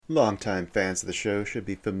Longtime fans of the show should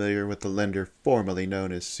be familiar with the lender formerly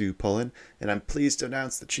known as Sue Pullen, and I'm pleased to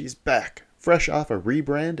announce that she's back, fresh off a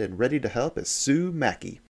rebrand and ready to help as Sue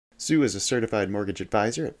Mackey. Sue is a certified mortgage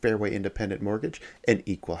advisor at Fairway Independent Mortgage, an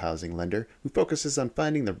equal housing lender who focuses on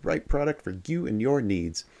finding the right product for you and your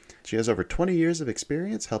needs. She has over 20 years of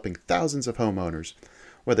experience helping thousands of homeowners.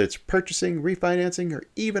 Whether it's purchasing, refinancing, or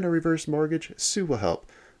even a reverse mortgage, Sue will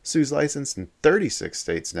help. Sue's licensed in 36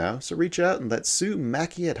 states now, so reach out and let Sue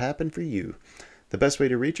Mackey it happen for you. The best way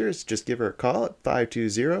to reach her is just give her a call at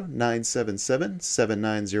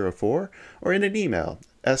 520-977-7904 or in an email,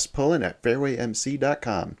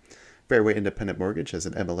 spullen@fairwaymc.com. Fairway Independent Mortgage has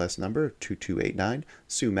an MLS number of 2289.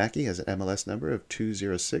 Sue Mackey has an MLS number of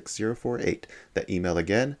 206048. That email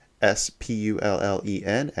again,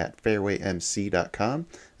 spullen@fairwaymc.com,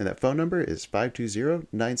 and that phone number is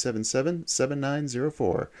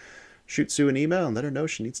 520-977-7904. Shoot Sue an email and let her know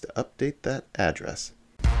she needs to update that address.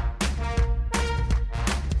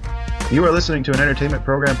 You are listening to an entertainment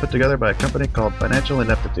program put together by a company called Financial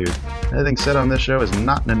Ineptitude. Anything said on this show is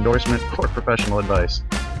not an endorsement or professional advice.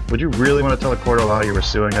 Would you really want to tell a court of law you were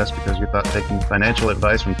suing us because you thought taking financial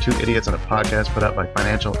advice from two idiots on a podcast put out by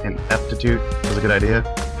Financial Ineptitude was a good idea?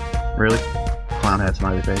 Really? Clown hat,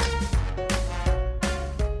 smiley face.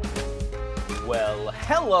 Well,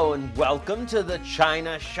 hello and welcome to the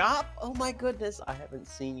China Shop. Oh my goodness, I haven't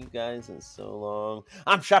seen you guys in so long.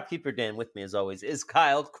 I'm Shopkeeper Dan. With me as always is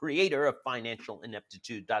Kyle, creator of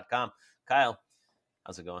financialineptitude.com. Kyle,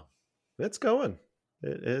 how's it going? It's going.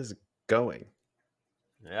 It is going.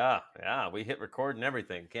 Yeah, we hit record and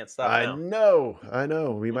everything. Can't stop now. I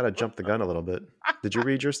know. We might have jumped the gun a little bit. Did you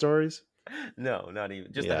read your stories? No, not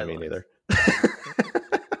even. Just me neither.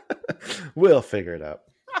 We'll figure it out.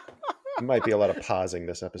 Might be a lot of pausing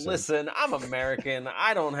this episode. Listen, I'm American.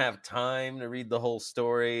 I don't have time to read the whole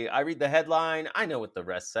story. I read the headline. I know what the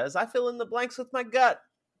rest says. I fill in the blanks with my gut.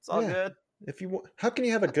 It's all good. How can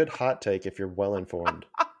you have a good hot take if you're well informed?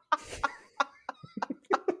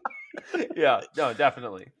 Yeah, no,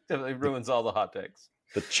 definitely ruins all the hot takes.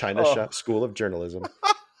 The China Shop School of Journalism.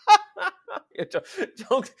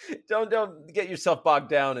 Don't get yourself bogged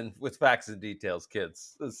down with facts and details,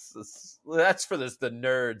 kids. That's for the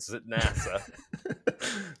nerds at NASA.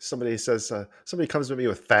 Somebody comes to me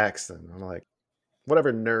with facts, and I'm like,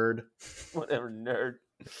 whatever, nerd. Whatever, nerd.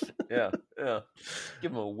 Yeah.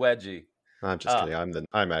 Give him a wedgie. I'm just kidding.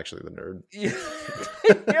 I'm actually the nerd. Yeah,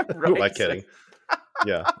 right. Who am I kidding?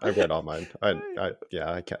 Yeah, I read all mine. I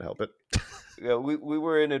can't help it. Yeah, we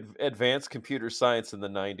were in advanced computer science in the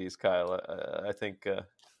 90s, Kyle.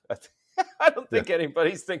 I don't think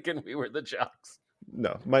anybody's thinking we were the jocks.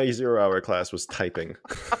 No, my 0-hour class was typing.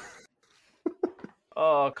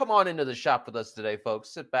 Oh, come on into the shop with us today, folks.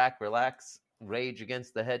 Sit back, relax, rage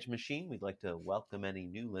against the hedge machine. We'd like to welcome any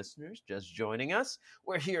new listeners just joining us.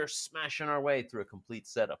 We're here smashing our way through a complete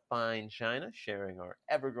set of fine china, sharing our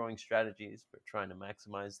ever-growing strategies for trying to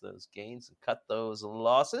maximize those gains and cut those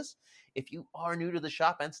losses. If you are new to the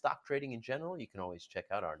shop and stock trading in general, you can always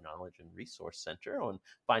check out our Knowledge and Resource Center on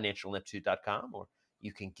financialineptitude.com, or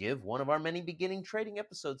you can give one of our many beginning trading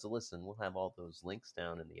episodes a listen. We'll have all those links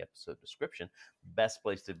down in the episode description. Best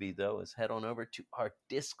place to be, though, is head on over to our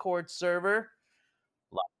Discord server.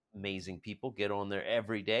 A lot of amazing people get on there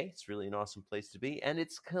every day. It's really an awesome place to be, and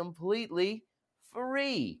it's completely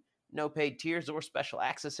free. No paid tiers or special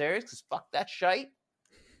access areas, because fuck that shite.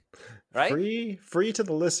 Right? Free to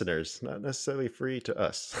the listeners, not necessarily free to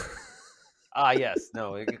us. Yes.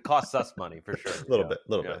 No, it costs us money for sure. A little bit.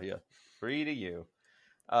 Yeah. Free to you.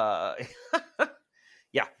 Yeah.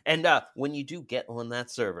 And when you do get on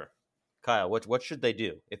that server, Kyle, what should they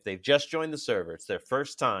do? If they've just joined the server, it's their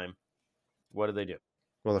first time, what do they do?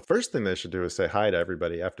 Well, the first thing they should do is say hi to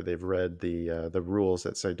everybody after they've read the rules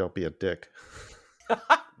that say don't be a dick.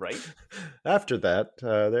 Right. After that,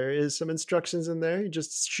 there is some instructions in there. You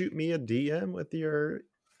just shoot me a DM with your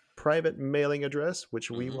private mailing address, which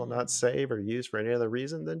we will not save or use for any other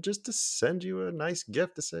reason than just to send you a nice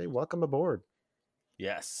gift to say welcome aboard.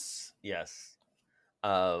 Yes.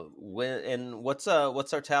 What's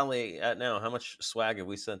our tally at now? How much swag have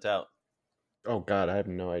we sent out? Oh God, I have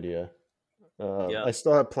no idea. I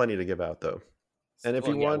still have plenty to give out though. And if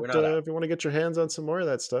you want to get your hands on some more of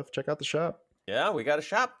that stuff, check out the shop. Yeah, we got a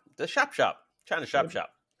shop. The shop. China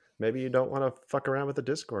Shop. Maybe you don't want to fuck around with the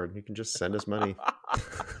Discord. You can just send us money.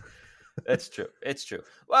 It's true.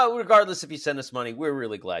 Well, regardless if you send us money, we're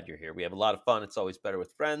really glad you're here. We have a lot of fun. It's always better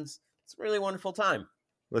with friends. It's a really wonderful time.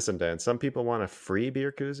 Listen, Dan, some people want a free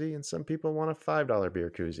beer koozie and some people want a $5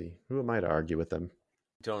 beer koozie. Who am I to argue with them?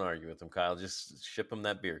 Don't argue with them, Kyle. Just ship them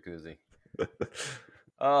that beer koozie.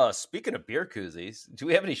 Speaking of beer koozies, do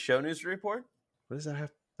we have any show news to report? What does that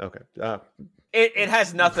have? Okay. It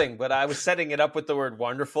has nothing, but I was setting it up with the word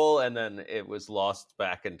wonderful, and then it was lost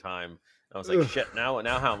back in time. I was like, shit, now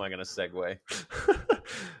how am I going to segue?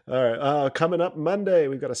 All right. Coming up Monday,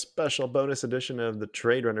 we've got a special bonus edition of the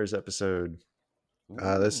Trade Runners episode.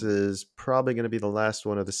 This is probably going to be the last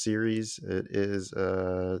one of the series. It is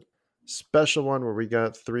a special one where we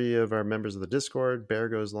got 3 of our members of the Discord, Bear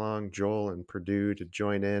Goes Long, Joel, and Purdue, to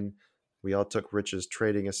join in. We all took Rich's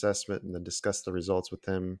trading assessment and then discussed the results with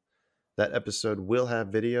him. That episode will have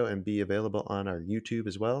video and be available on our YouTube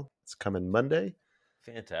as well. It's coming Monday.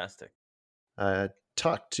 Fantastic.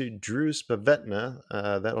 Talked to Drew Spavetna.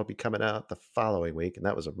 That'll be coming out the following week, and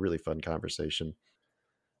that was a really fun conversation.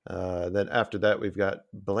 Then after that, we've got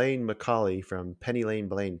Blaine McCauley from Penny Lane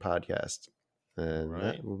Blaine podcast. And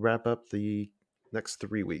that will wrap up the next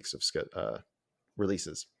 3 weeks of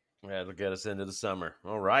releases. Yeah, it'll get us into the summer.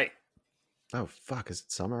 All right. Oh, fuck. Is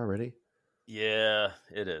it summer already? Yeah,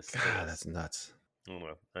 it is. God, that's nuts. Oh,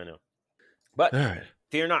 I know. But all right.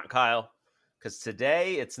 Fear not, Kyle, because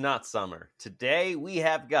today it's not summer. Today we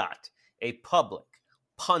have got a public,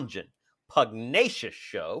 pungent, pugnacious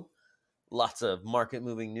show. Lots of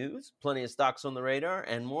market-moving news, plenty of stocks on the radar,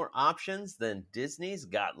 and more options than Disney's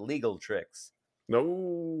got legal tricks.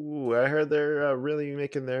 No, I heard they're really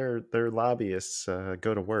making their lobbyists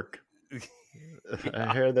go to work. Yeah.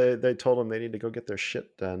 I hear they told them they need to go get their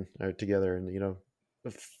shit done or together and,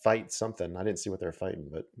 fight something. I didn't see what they're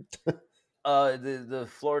fighting, but... the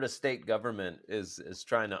Florida state government is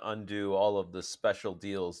trying to undo all of the special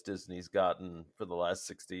deals Disney's gotten for the last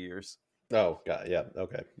 60 years. Oh, God, yeah,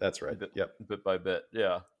 okay, that's right. Bit by bit,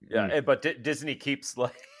 yeah. But Disney keeps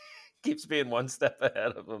being one step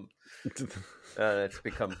ahead of them. It's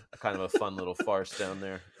become kind of a fun little farce down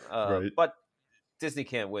there. Right. But Disney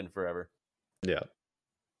can't win forever. Yeah.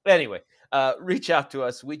 Anyway, reach out to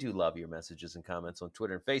us. We do love your messages and comments on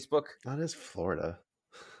Twitter and Facebook. That is Florida.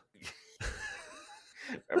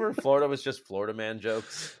 Remember, Florida was just Florida man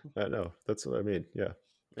jokes. I know. That's what I mean. Yeah.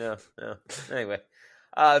 Anyway,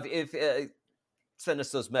 if send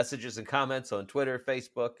us those messages and comments on Twitter,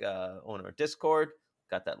 Facebook, on our Discord.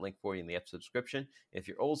 Got that link for you in the episode description. If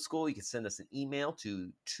you're old school, you can send us an email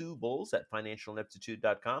to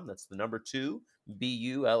 2bulls@financialineptitude.com. That's the number 2,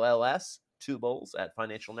 BULLS,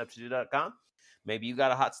 2bulls@financialineptitude.com. Maybe you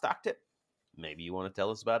got a hot stock tip. Maybe you want to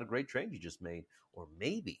tell us about a great trade you just made. Or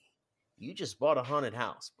maybe you just bought a haunted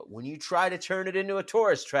house, but when you try to turn it into a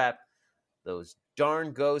tourist trap, those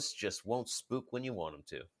darn ghosts just won't spook when you want them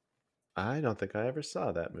to. I don't think I ever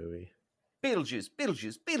saw that movie. Beetlejuice.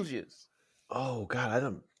 Oh,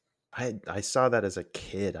 God, I saw that as a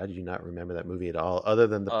kid. I do not remember that movie at all, other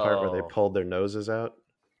than the part where they pulled their noses out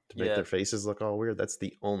to make their faces look all weird. That's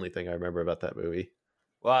the only thing I remember about that movie.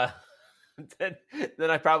 Well, then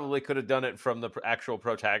I probably could have done it from the actual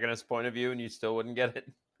protagonist's point of view, and you still wouldn't get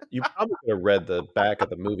it. You probably could have read the back of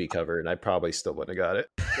the movie cover, and I probably still wouldn't have got it.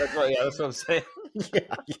 That's what I'm saying.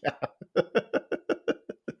 Yeah.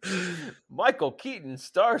 Michael Keaton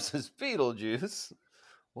stars as Beetlejuice.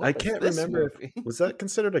 I can't remember. Was that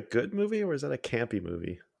considered a good movie or was that a campy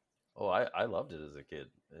movie? Oh, I loved it as a kid.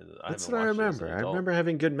 That's what I remember. I remember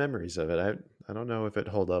having good memories of it. I don't know if it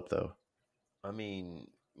held up, though. I mean,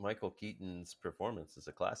 Michael Keaton's performance is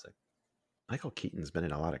a classic. Michael Keaton's been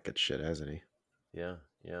in a lot of good shit, hasn't he? Yeah.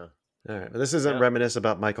 All right, but this isn't reminisce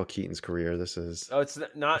about Michael Keaton's career. This is... Oh, it's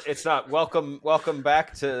not. It's not. Welcome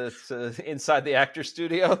back to Inside the Actor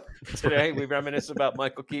Studio. Today we reminisce about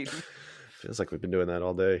Michael Keaton. Feels like we've been doing that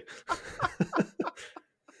all day.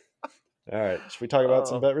 All right, should we talk about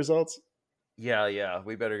some bet results? Yeah.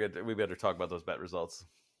 We better talk about those bet results.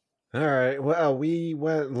 All right. Well, we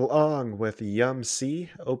went long with Yum C.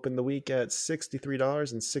 Opened the week at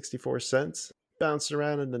 $63.64. Bounced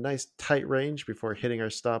around in a nice tight range before hitting our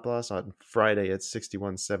stop loss on Friday at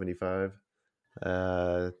 $61.75.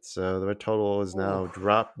 So the total is now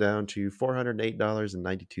dropped down to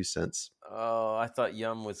 $408.92. Oh, I thought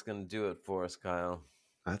Yum was going to do it for us, Kyle.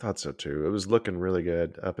 I thought so too. It was looking really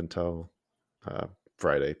good up until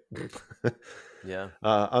Friday. Yeah.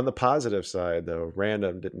 On the positive side, though,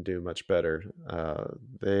 Random didn't do much better.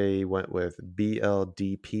 They went with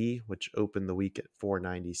BLDP, which opened the week at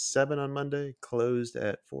 $4.97 on Monday, closed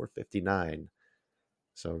at $4.59.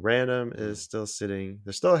 So Random is still sitting.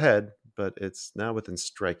 They're still ahead, but it's now within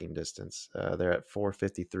striking distance. They're at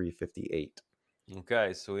 $4.53.58.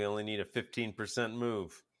 Okay, so we only need a 15%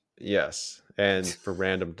 move. Yes, and for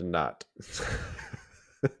Random to not.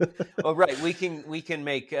 Oh, right. We can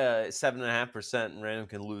make 7.5%, and Random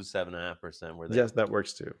can lose 7.5%. Yes, that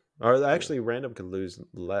works too. Or actually, Random can lose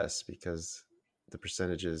less because the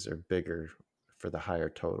percentages are bigger for the higher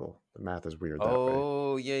total. The math is weird that way.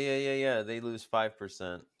 Oh, yeah. They lose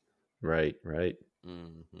 5%. Right.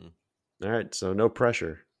 Mm-hmm. All right, so no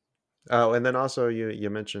pressure. Oh, and then also you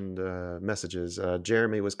mentioned messages.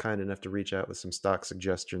 Jeremy was kind enough to reach out with some stock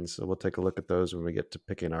suggestions, so we'll take a look at those when we get to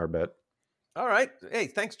picking our bet. All right. Hey,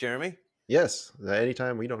 thanks, Jeremy. Yes,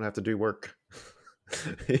 anytime we don't have to do work.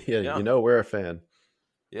 Yeah. You know we're a fan.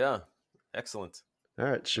 Yeah. Excellent. All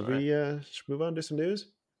right, should we move on to some news?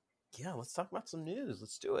 Yeah, let's talk about some news.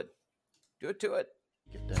 Let's do it. Do it to it.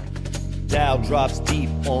 Dow drops deep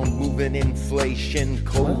on moving inflation,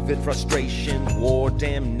 COVID frustration, war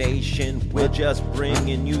damnation. We're just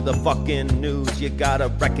bringing you the fucking news. You gotta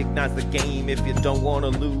recognize the game if you don't wanna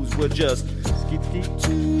lose. We're just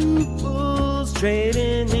two bulls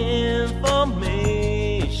trading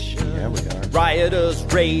information. Yeah, we are. Rioters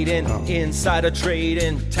raiding, insider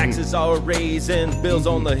trading, taxes are raising, bills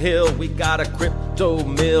on the hill. We got a crypto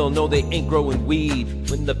mill. No, they ain't growing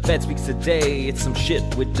weed. When the Fed speaks today, it's some shit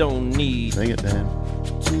we don't need. Sing it, Dan.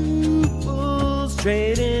 Two bulls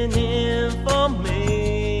trading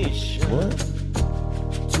information. What?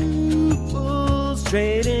 Two bulls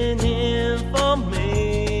trading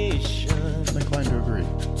information. I'm inclined to agree.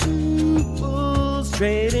 Two bulls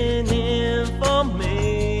trading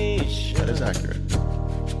information. That is accurate.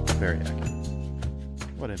 Very accurate.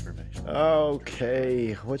 What information?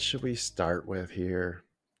 Okay, what should we start with here?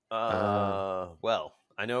 Well,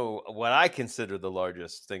 I know what I consider the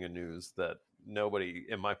largest thing of news that nobody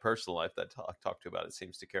in my personal life that talk to about it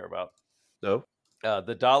seems to care about. No?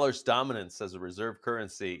 The dollar's dominance as a reserve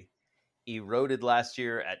currency eroded last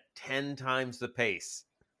year at 10 times the pace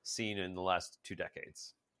seen in the last 2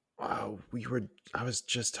 decades. Wow, I was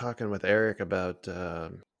just talking with Eric about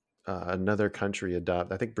another country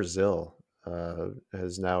I think Brazil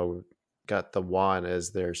has now got the yuan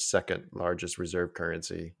as their second largest reserve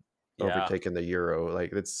currency, overtaking the euro.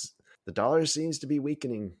 Like the dollar seems to be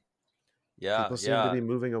weakening. Yeah, people seem to be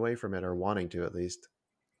moving away from it, or wanting to at least.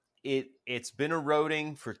 It's been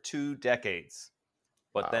eroding for 2 decades,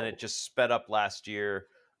 but then it just sped up last year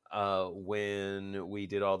when we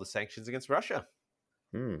did all the sanctions against Russia.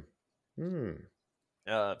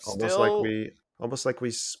 Almost like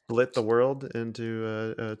we split the world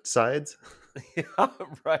into sides. Yeah,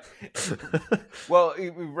 right. Well,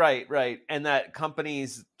 right, and that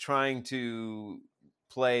companies trying to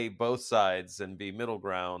play both sides and be middle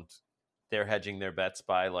ground, they're hedging their bets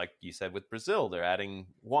by, like you said, with Brazil, they're adding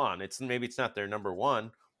yuan. It's not their number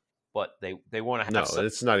one, but they want to have. No,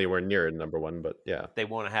 it's not anywhere near number one, but yeah, they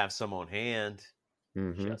want to have some on hand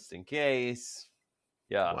just in case.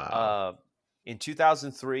 Yeah. Wow. In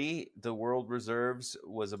 2003, the world reserves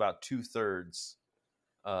was about 2/3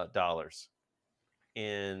 dollars.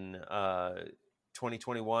 In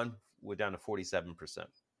 2021, we're down to 47%.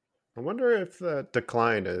 I wonder if that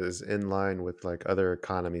decline is in line with like other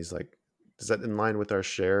economies. Like, is that in line with our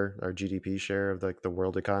GDP share of like the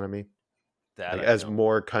world economy? As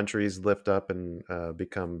more countries lift up and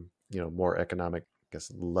become, more economic, I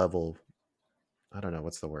guess, level. I don't know.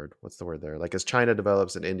 What's the word there? Like as China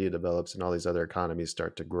develops and India develops and all these other economies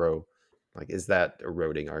start to grow, like, is that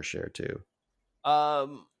eroding our share too?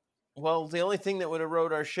 Well, the only thing that would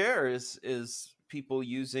erode our share is people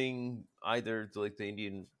using either like the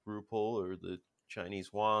Indian rupee or the Chinese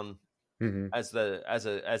yuan as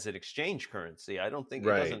an exchange currency. I don't think it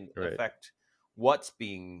doesn't affect what's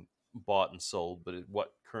being bought and sold, but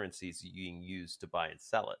what currency is being used to buy and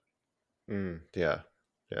sell it. Yeah.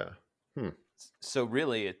 So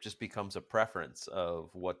really, it just becomes a preference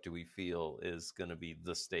of what do we feel is going to be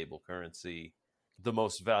the stable currency, the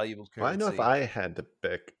most valuable currency. Well, I know if I had to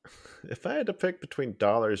pick between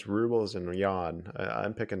dollars, rubles, and yuan,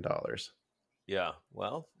 I'm picking dollars. Yeah.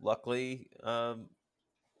 Well, luckily,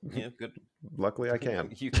 good. Luckily, I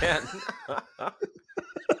can. You can.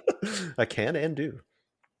 I can and do.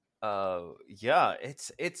 Yeah.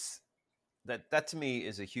 It's that to me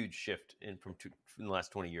is a huge shift from the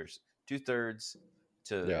last 20 years. 2/3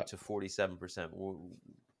 to 47%.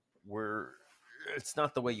 It's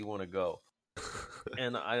not the way you want to go.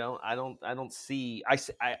 And I don't see. I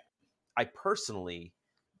personally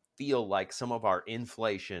feel like some of our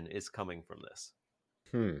inflation is coming from this.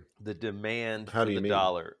 The demand for the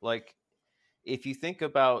dollar. Like, if you think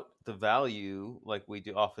about the value, like we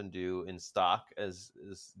often do in stock, as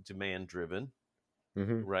demand driven,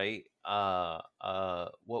 right?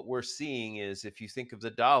 What we're seeing is, if you think of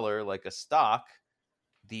the dollar like a stock,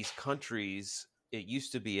 these countries, it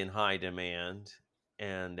used to be in high demand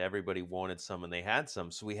and everybody wanted some and they had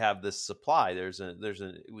some. So we have this supply.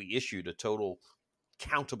 We issued a total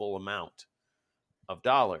countable amount of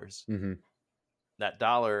dollars. that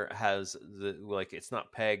dollar has it's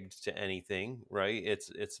not pegged to anything, right?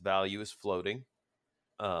 Its value is floating.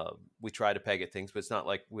 We try to peg at things, but it's not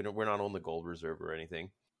like we're not on the gold reserve or anything.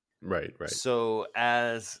 Right. So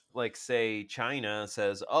as say China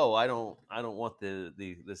says, "Oh, I don't want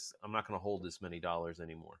this. I'm not going to hold this many dollars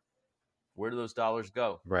anymore." Where do those dollars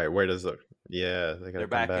go? Right. Where does it? Yeah, they gotta They're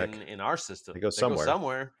come back back. in our system. They go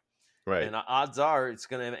somewhere. Right. And odds are it's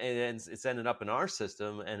ended up in our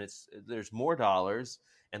system, and there's more dollars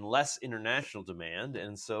and less international demand,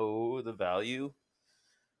 and so the value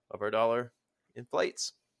of our dollar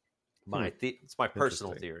inflates. It's my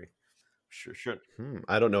personal theory. Sure.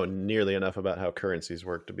 I don't know nearly enough about how currencies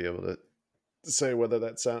work to be able to say whether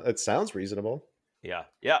it sounds reasonable. Yeah,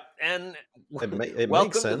 and it welcome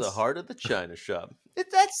makes sense. to the heart of the China shop.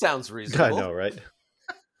 That sounds reasonable. I know, right?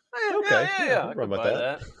 Okay, yeah, I'll run with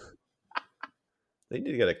that. They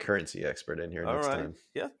need to get a currency expert in here next time.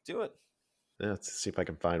 Yeah, do it. Yeah, let's see if I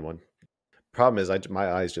can find one. Problem is,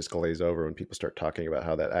 my eyes just glaze over when people start talking about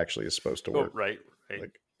how that actually is supposed to work. Oh, right.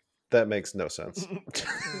 Like, that makes no sense.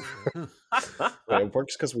 It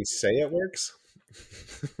works because we say it works?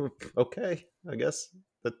 Okay, I guess.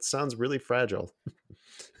 That sounds really fragile.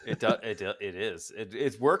 It is.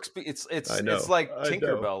 It works. It's like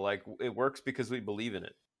Tinkerbell. Like, it works because we believe in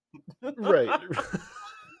it. Right.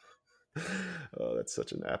 Oh, that's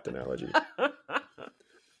such an apt analogy.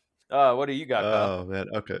 What do you got, Kyle? Oh, man.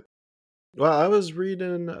 Okay. Well, I was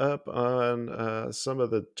reading up on some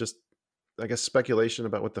of the speculation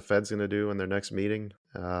about what the Fed's going to do in their next meeting.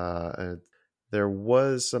 And there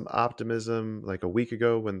was some optimism like a week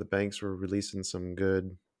ago when the banks were releasing some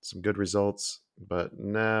good results. But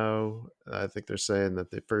now I think they're saying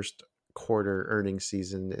that the first quarter earnings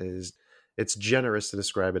season it's generous to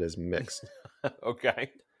describe it as mixed.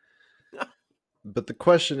 Okay. But the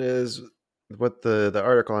question is, what the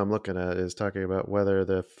article I'm looking at is talking about whether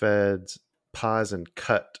the Fed's pause and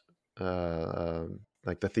cut,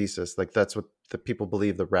 like the thesis, like that's what the people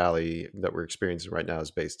believe the rally that we're experiencing right now is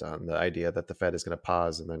based on, the idea that the Fed is going to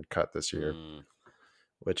pause and then cut this year.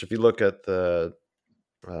 Which, if you look at the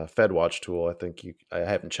Fed Watch tool, I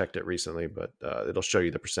haven't checked it recently, but it'll show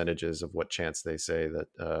you the percentages of what chance they say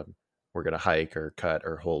that we're going to hike or cut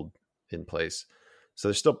or hold in place. So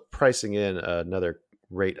they're still pricing in another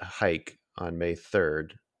rate hike on May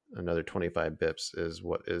 3rd. Another 25 bips is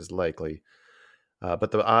what is likely.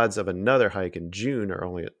 But the odds of another hike in June are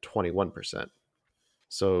only at 21%.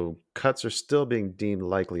 So cuts are still being deemed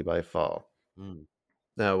likely by fall.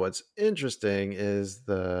 Now, what's interesting is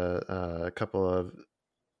a couple of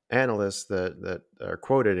analysts that are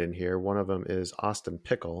quoted in here. One of them is Austin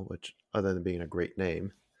Pickle, which, other than being a great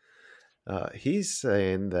name, he's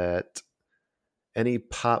saying that any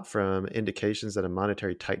pop from indications that a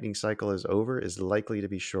monetary tightening cycle is over is likely to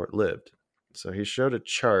be short-lived. So he showed a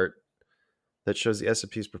chart that shows the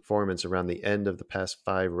S&P's performance around the end of the past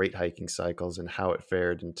 5 rate hiking cycles and how it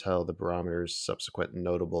fared until the barometer's subsequent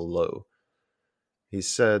notable low. He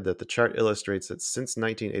said that the chart illustrates that since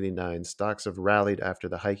 1989, stocks have rallied after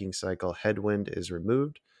the hiking cycle headwind is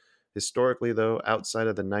removed. Historically, though, outside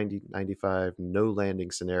of the 90-95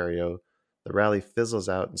 no-landing scenario, the rally fizzles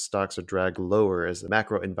out and stocks are dragged lower as the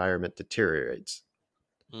macro environment deteriorates.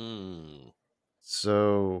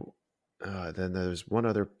 So then there's one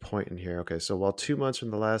other point in here. Okay, so while 2 months from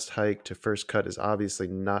the last hike to first cut is obviously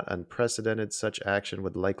not unprecedented, such action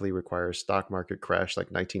would likely require a stock market crash like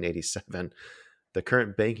 1987, the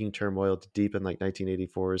current banking turmoil to deepen like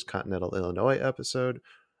 1984's Continental Illinois episode,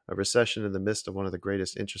 a recession in the midst of one of the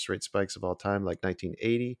greatest interest rate spikes of all time like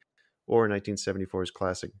 1980, or 1974's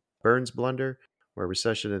classic Burns blunder, where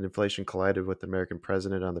recession and inflation collided with the American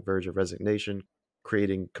president on the verge of resignation,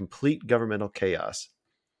 creating complete governmental chaos.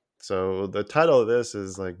 So the title of this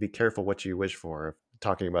is like, be careful what you wish for,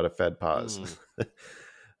 talking about a Fed pause.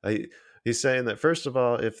 He's saying that, first of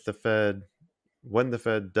all, when the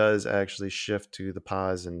Fed does actually shift to the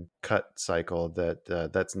pause and cut cycle,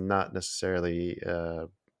 that's not necessarily,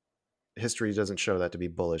 history doesn't show that to be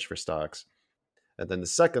bullish for stocks. And then the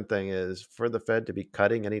second thing is, for the Fed to be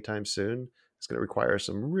cutting anytime soon, it's going to require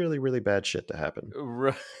some really, really bad shit to happen.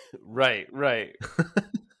 Right. Right.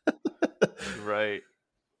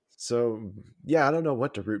 So, yeah, I don't know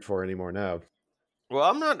what to root for anymore now. Well,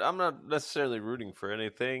 I'm not necessarily rooting for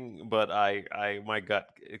anything, but my gut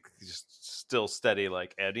is just still steady.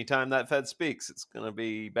 Like, anytime that Fed speaks, it's going to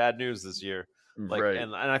be bad news this year. Like, right.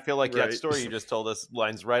 And I feel like that story you just told us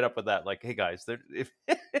lines right up with that. Like, hey guys, if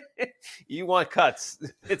you want cuts,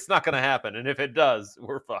 it's not going to happen, and if it does,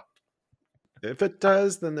 we're fucked. If it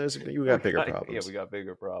does, then you got bigger problems. Yeah, we got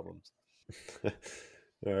bigger problems.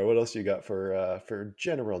 All right, what else you got for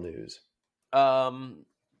general news?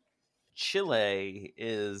 Chile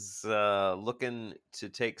is looking to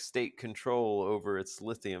take state control over its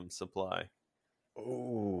lithium supply.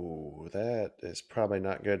 Oh, that is probably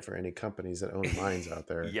not good for any companies that own mines out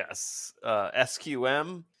there. Yes.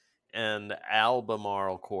 SQM and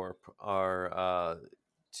Albemarle Corp are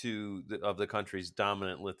two of the country's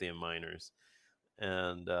dominant lithium miners.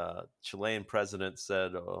 And Chilean president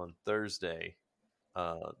said on Thursday,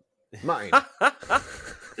 Mine.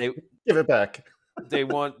 they Give it back. they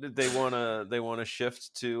want to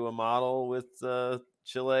shift to a model with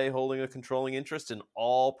Chile holding a controlling interest in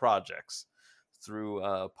all projects through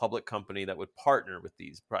a public company that would partner with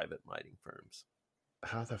these private mining firms.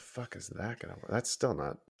 How the fuck is that gonna work? That's still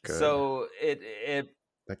not good. So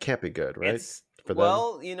that can't be good, right?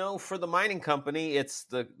 For the mining company, it's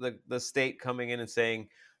the state coming in and saying,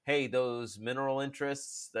 hey, those mineral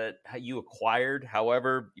interests that you acquired,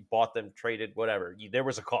 however you bought them, traded, whatever, there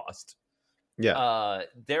was a cost. Yeah.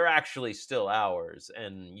 They're actually still ours,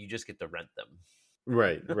 and you just get to rent them.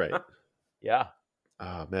 Right. Yeah.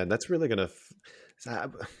 Oh man, that's really gonna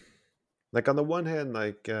like on the one hand,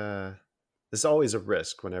 like there's always a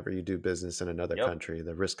risk whenever you do business in another country,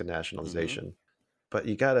 the risk of nationalization. Mm-hmm. But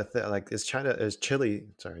you gotta like, is Chile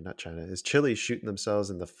shooting themselves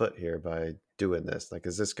in the foot here by doing this? Like,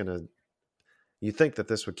 is this gonna? You think that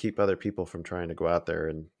this would keep other people from trying to go out there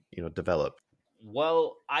and develop?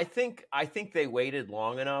 Well, I think they waited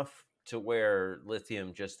long enough to where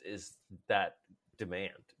lithium just is that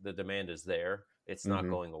demand. The demand is there. It's not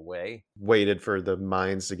going away. Waited for the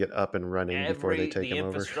mines to get up and running before they take them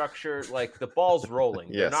over. The infrastructure, like the ball's rolling.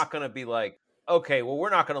 Yes. They're not going to be like, okay, well, we're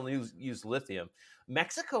not going to use lithium.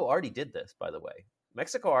 Mexico already did this, by the way.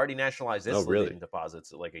 Mexico already nationalized its lithium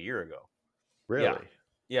deposits like a year ago. Really?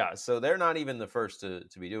 Yeah. So they're not even the first to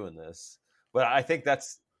be doing this. But I think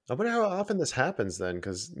that's. I wonder how often this happens then,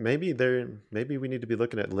 because maybe we need to be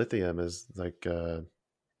looking at lithium as like a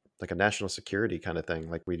national security kind of thing,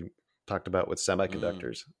 like we talked about with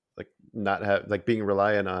semiconductors. Like not have like being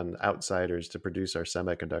reliant on outsiders to produce our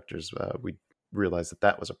semiconductors. We realized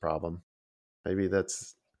that was a problem. Maybe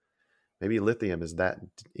lithium is that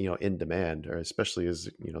in demand, or especially as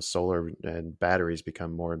solar and batteries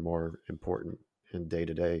become more and more important in day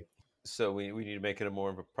to day. So we need to make it more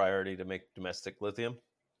of a priority to make domestic lithium.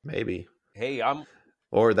 Maybe. Hey,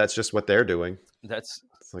 or that's just what they're doing. It's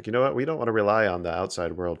like, you know what? We don't want to rely on the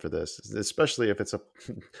outside world for this, especially if it's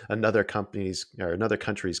another country's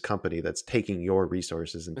company that's taking your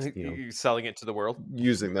resources and selling it to the world,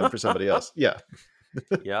 using them for somebody else. Yeah.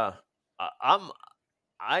 Yeah. I'm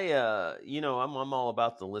all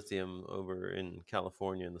about the lithium over in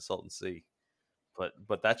California in the Salton Sea,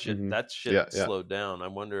 but that shit slowed down. I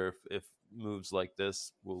wonder if moves like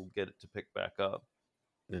this will get it to pick back up.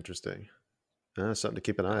 Interesting. Something to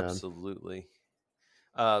keep an eye on. Absolutely.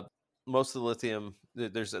 Most of the lithium,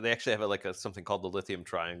 they actually have something called the lithium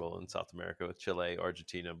triangle in South America with Chile,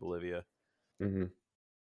 Argentina, and Bolivia. Mm-hmm.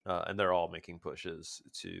 And they're all making pushes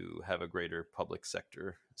to have a greater public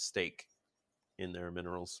sector stake in their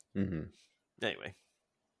minerals. Mm-hmm. Anyway,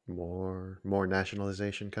 more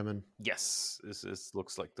nationalization coming. Yes, this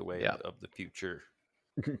looks like the way of the future.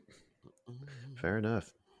 Fair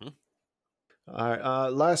enough. All right,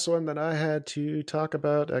 last one that I had to talk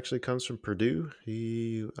about actually comes from Purdue.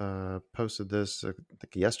 He posted this I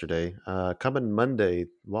think yesterday. Coming Monday,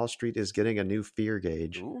 Wall Street is getting a new fear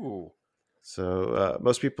gauge. Ooh. So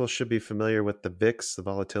most people should be familiar with the VIX, the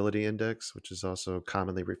volatility index, which is also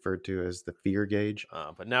commonly referred to as the fear gauge.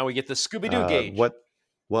 But now we get the Scooby-Doo gauge.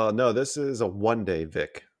 Well, no, this is a one-day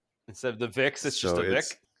VIC. Instead of the VIX, it's just a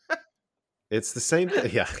VIC? It's the same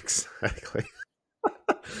thing. Yeah, exactly.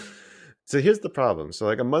 So here's the problem. So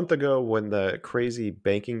like a month ago when the crazy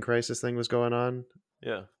banking crisis thing was going on,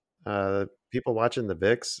 people watching the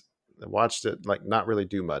VIX watched it like not really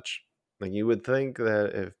do much. Like you would think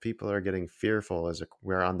that if people are getting fearful as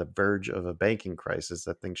we're on the verge of a banking crisis,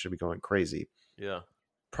 that things should be going crazy. Yeah.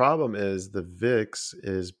 Problem is the VIX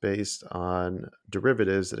is based on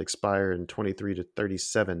derivatives that expire in 23 to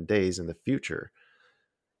 37 days in the future.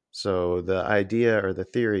 So the idea or the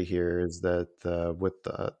theory here is that with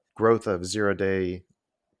the growth of 0-day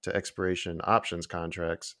to expiration options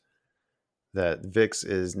contracts, that VIX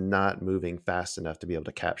is not moving fast enough to be able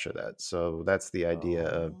to capture that. So that's the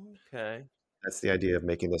idea that's the idea of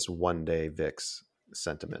making this one-day VIX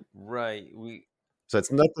sentiment. Right. So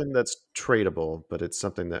it's nothing that's tradable, but it's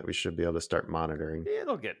something that we should be able to start monitoring.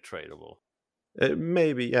 It'll get tradable. It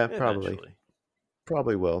maybe, yeah,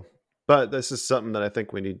 probably will. But this is something that I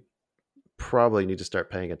think we probably need to start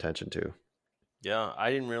paying attention to. Yeah, I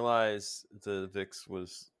didn't realize the VIX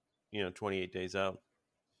was, 28 days out.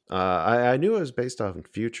 I knew it was based off in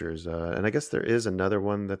futures, and I guess there is another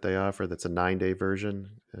one that they offer that's a 9-day version.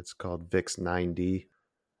 It's called VIX 9D.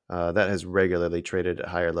 That has regularly traded at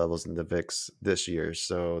higher levels than the VIX this year.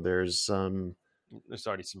 So there's some, There's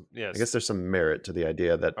already some, yes. I guess there's some merit to the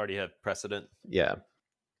idea that already have precedent. yeah,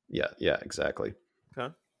 exactly.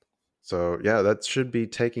 Okay. So yeah, that should be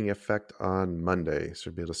taking effect on Monday. So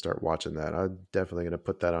we'll be able to start watching that. I'm definitely going to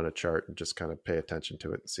put that on a chart and just kind of pay attention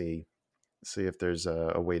to it and see if there's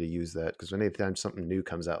a way to use that. Because anytime something new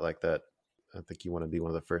comes out like that, I think you want to be one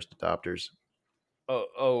of the first adopters.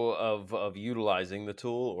 Of utilizing the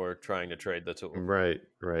tool or trying to trade the tool. Right.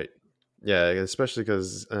 Yeah, especially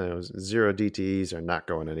because zero DTEs are not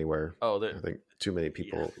going anywhere. Oh, I think too many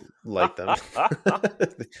people like them.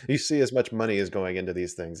 You see as much money is going into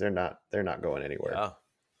these things. They're not going anywhere.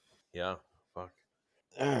 Yeah. Fuck.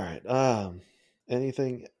 All right.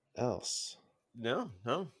 Anything else? No.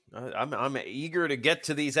 I'm eager to get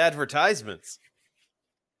to these advertisements.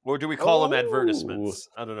 Or do we call them advertisements?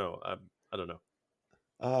 I don't know. I don't know.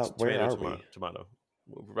 Where are we? Tomato.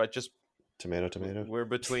 Right, just tomato. We're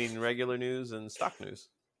between regular news and stock news.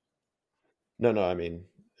 No. I mean,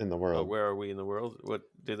 in the world. Where are we in the world? What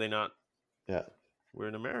do they not? Yeah, we're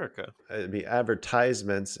in America. It'd be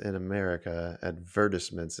advertisements in America,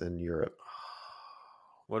 advertisements in Europe.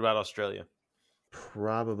 What about Australia?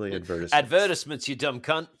 Probably advertisements. Advertisements, you dumb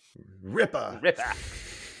cunt. Ripper.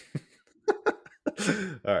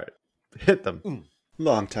 All right, hit them.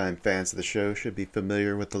 Longtime fans of the show should be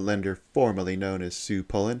familiar with the lender formerly known as Sue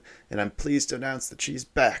Pullen, and I'm pleased to announce that she's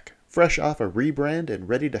back, fresh off a rebrand and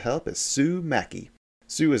ready to help as Sue Mackey.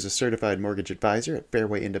 Sue is a certified mortgage advisor at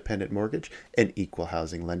Fairway Independent Mortgage, an equal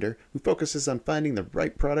housing lender who focuses on finding the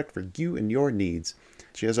right product for you and your needs.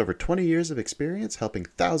 She has over 20 years of experience helping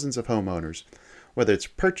thousands of homeowners. Whether it's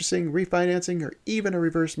purchasing, refinancing, or even a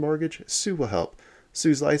reverse mortgage, Sue will help.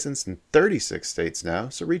 Sue's licensed in 36 states now,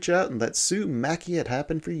 so reach out and let Sue Mackey it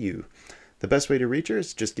happen for you. The best way to reach her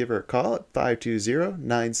is to just give her a call at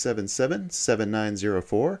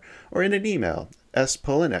 520-977-7904 or in an email,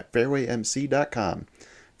 spullen@fairwaymc.com.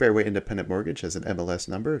 Fairway Independent Mortgage has an MLS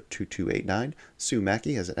number of 2289. Sue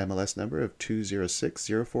Mackey has an MLS number of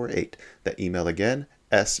 206048. That email again,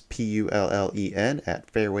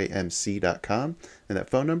 spullen@fairwaymc.com, and that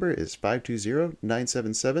phone number is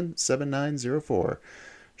 520-977-7904.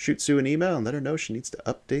 Shoot Sue an email and let her know she needs to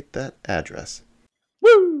update that address.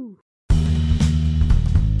 Woo!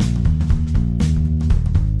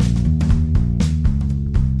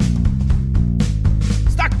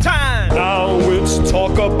 Stock time! Now it's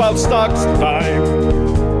talk about stocks time.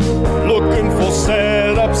 Looking for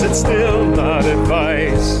setups, it's still not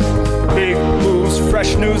advice. Big moves,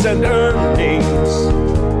 fresh news and earnings.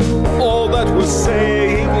 All that we're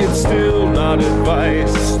saying, it's still not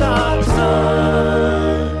advice. Stock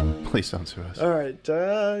time! Please don't sue us. All right,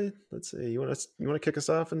 let's see. You want to kick us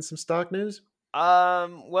off in some stock news?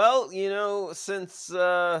 Well, since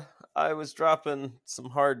I was dropping some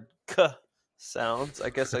hard k sounds, I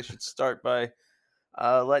guess I should start by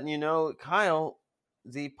letting you know, Kyle,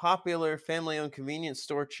 the popular family-owned convenience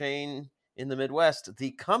store chain in the Midwest,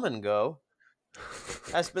 the Kum and Go,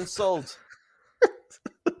 has been sold.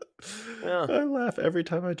 Yeah. I laugh every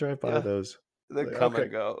time I drive by those. The Kum and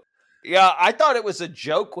Go. Yeah, I thought it was a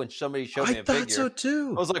joke when somebody showed me a figure. I thought so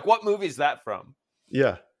too. I was like, "What movie is that from?"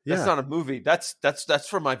 Yeah. That's not a movie. That's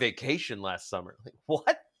from my vacation last summer. Like,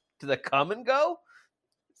 what? To the Kum and Go?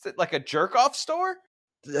 Is it like a jerk-off store?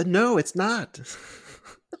 No, it's not.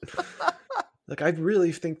 Like, I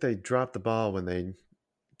really think they dropped the ball when they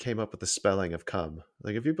came up with the spelling of cum.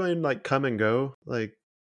 Like, if you're playing like Kum and Go, like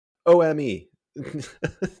OME,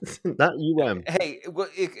 not UM. Hey,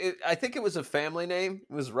 I think it was a family name.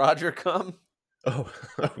 It was Roger Cum. Oh,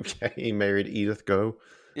 okay. He married Edith Go.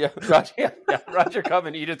 Yeah, Roger Cum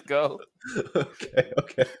and Edith Go. Okay.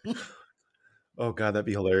 Oh God, that'd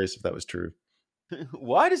be hilarious if that was true.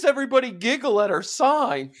 Why does everybody giggle at our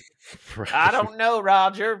sign? Right. I don't know,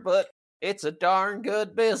 Roger, but it's a darn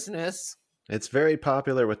good business. It's very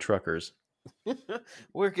popular with truckers.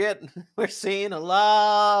 We're seeing a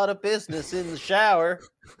lot of business in the shower.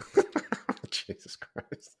 Jesus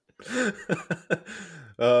Christ.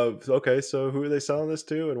 Okay, so who are they selling this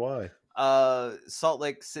to and why? Salt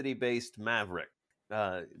Lake City based Maverick.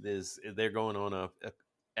 They're going on a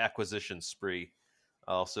acquisition spree,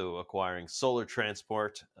 also acquiring Solar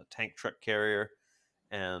Transport, a tank truck carrier,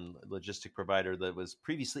 and logistic provider that was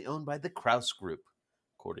previously owned by the Krause Group,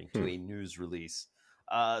 according to a news release.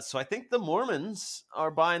 So I think the Mormons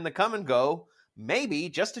are buying the Kum and Go, maybe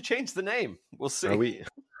just to change the name. We'll see.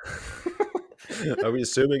 Are we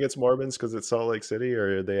assuming it's Mormons because it's Salt Lake City,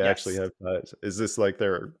 or they actually Yes. have ties? Is this like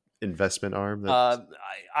their investment arm? That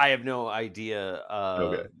I have no idea.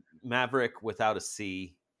 okay, Maverick without a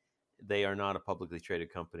C. They are not a publicly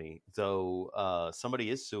traded company, though. Somebody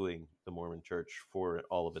is suing the Mormon Church for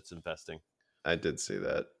all of its investing. I did see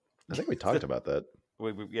that. I think we talked about that.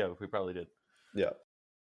 We probably did. Yeah,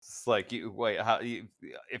 It's like if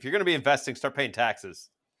you're going to be investing, start paying taxes.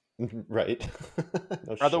 right.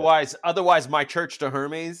 No shit. Otherwise, my church to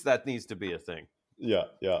Hermes, that needs to be a thing. Yeah.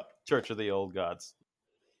 Church of the Old Gods.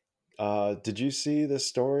 Did you see the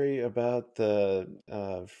story about the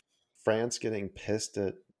France getting pissed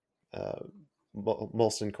at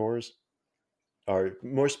Molson Coors, or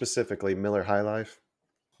more specifically Miller High Life?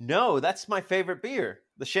 No, that's my favorite beer.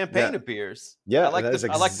 The champagne of beers. Yeah, I like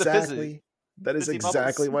the fizzy. That is fizzy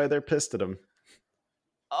exactly bubbles. why they're pissed at him.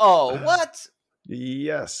 Oh, what?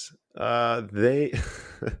 Yes, they.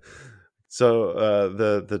 So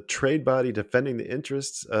the trade body defending the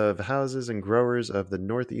interests of houses and growers of the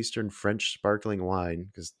northeastern French sparkling wine,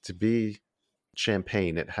 because to be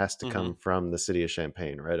champagne, it has to come from the city of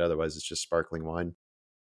Champagne, right? Otherwise, it's just sparkling wine.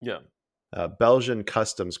 Yeah. Belgian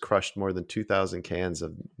customs crushed more than 2,000 cans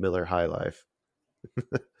of Miller High Life.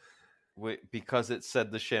 Wait, because it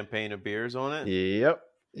said the champagne of beers on it?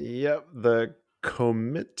 Yep. The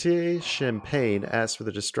Comité Champagne asked for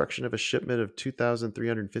the destruction of a shipment of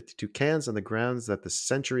 2,352 cans on the grounds that the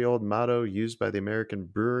century-old motto used by the American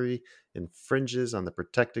brewery infringes on the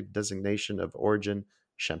protected designation of origin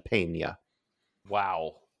Champagne.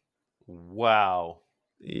 Wow.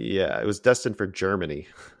 Yeah, it was destined for Germany.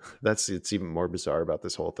 It's even more bizarre about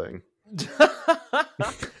this whole thing.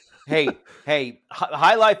 Hey,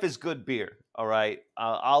 High Life is good beer. All right,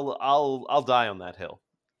 I'll die on that hill.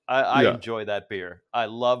 I enjoy that beer. I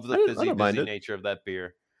love the fizzy nature of that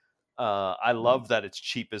beer. I love that it's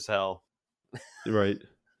cheap as hell. Right.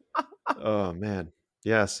 Oh man.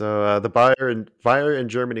 Yeah. So the buyer in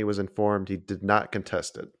Germany was informed he did not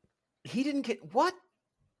contest it. He didn't get what?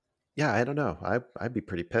 Yeah, I don't know. I'd be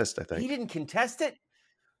pretty pissed. I think He didn't contest it.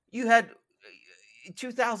 You had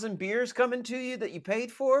 2,000 beers coming to you that you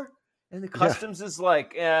paid for, and the customs is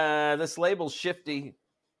like, this label's shifty.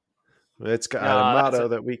 It's got a motto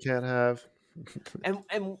that we can't have. And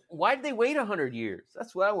why did they wait 100 years?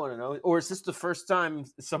 That's what I want to know. Or is this the first time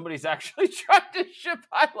somebody's actually tried to ship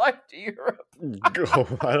High Life to Europe?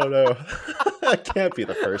 Oh, I don't know. That can't be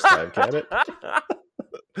the first time, can it?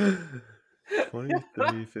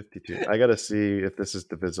 2352. I gotta see if this is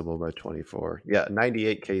divisible by 24. Yeah,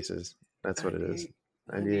 98 cases. That's what it is.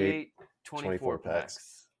 98 24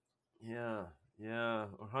 packs. Yeah.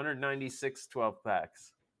 196 12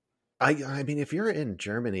 packs. I mean, if you're in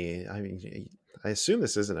Germany, I assume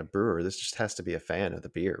this isn't a brewer. This just has to be a fan of the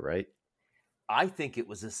beer, right? I think it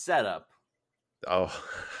was a setup. Oh.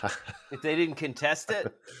 If they didn't contest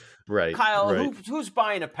it. Right. Kyle, right. Who's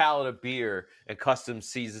buying a pallet of beer and customs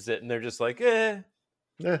seizes it and they're just like,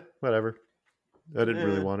 whatever. I didn't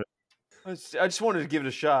really want it. I just wanted to give it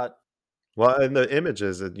a shot. Well, in the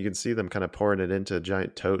images, you can see them kind of pouring it into a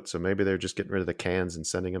giant tote. So maybe they're just getting rid of the cans and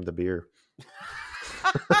sending them the beer.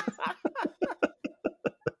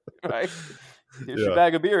 Right. Here's your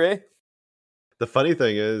bag of beer, eh? The funny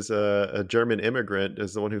thing is, a German immigrant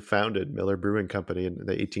is the one who founded Miller Brewing Company in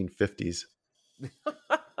the 1850s.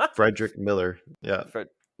 Frederick Miller. Yeah. Fred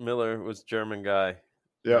Miller was a German guy.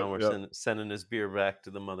 Yeah. Now we're sending his beer back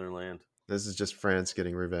to the motherland. This is just France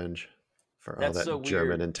getting revenge for all that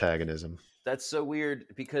German antagonism. That's so weird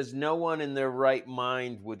because no one in their right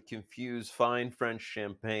mind would confuse fine French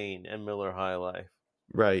champagne and Miller High Life.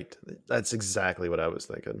 Right. That's exactly what I was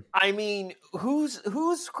thinking. I mean, who's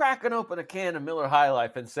cracking open a can of Miller High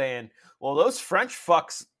Life and saying, well, those French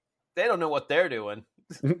fucks, they don't know what they're doing.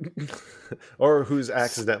 Or who's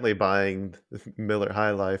accidentally buying Miller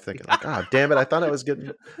High Life thinking like, oh, damn it,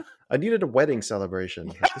 I needed a wedding celebration.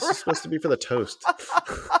 Like, this is supposed to be for the toast.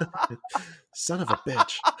 Son of a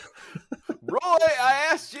bitch. Roy, I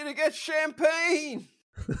asked you to get champagne.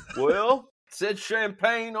 Well, it said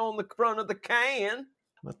champagne on the front of the can.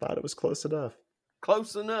 I thought it was close enough.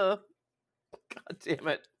 Close enough. God damn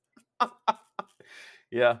it.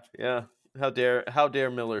 Yeah. How dare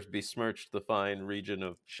Millers besmirch the fine region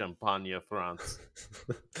of Champagne, France?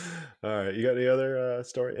 All right. You got any other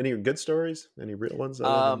story? Any good stories? Any real ones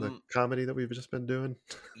other than the comedy that we've just been doing?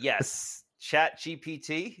 Yes.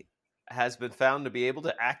 ChatGPT has been found to be able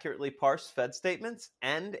to accurately parse Fed statements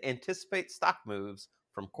and anticipate stock moves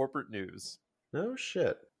from corporate news. No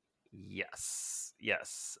shit. Yes.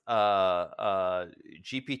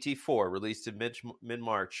 GPT-4 released in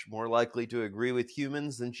mid-March, more likely to agree with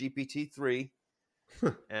humans than GPT-3.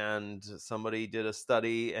 And somebody did a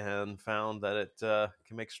study and found that it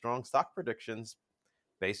can make strong stock predictions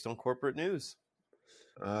based on corporate news.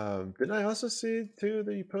 Didn't I also see too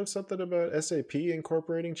that you post something about SAP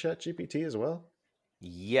incorporating ChatGPT as well?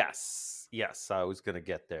 Yes, I was going to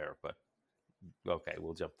get there, but okay,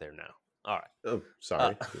 we'll jump there now. All right. Oh,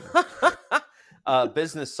 sorry.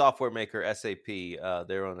 Business software maker SAP.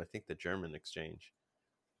 They're on, I think, the German exchange.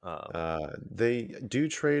 They do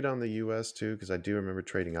trade on the US too, because I do remember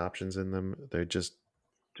trading options in them. They just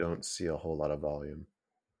don't see a whole lot of volume.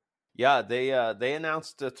 Yeah, they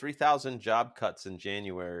announced 3,000 job cuts in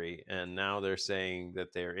January, and now they're saying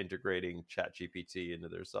that they're integrating ChatGPT into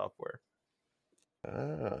their software.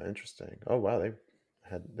 Ah, interesting. Oh wow,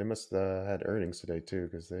 they must had earnings today too,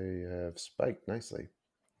 because they have spiked nicely.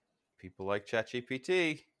 People like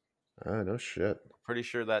ChatGPT. Ah, no shit. Pretty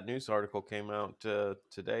sure that news article came out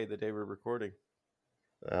today, the day we're recording.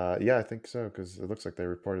 Yeah, I think so, because it looks like they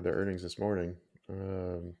reported their earnings this morning.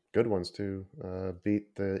 Good ones too.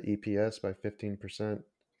 Beat the EPS by 15%.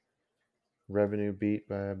 Revenue beat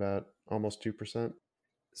by about almost 2%.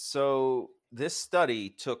 So this study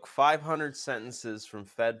took 500 sentences from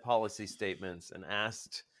Fed policy statements and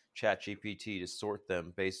asked ChatGPT to sort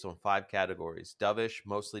them based on 5 categories: dovish,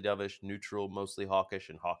 mostly dovish, neutral, mostly hawkish,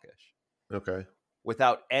 and hawkish. Okay.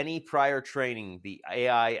 Without any prior training, the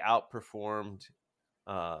AI outperformed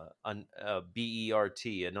BERT,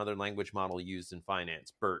 another language model used in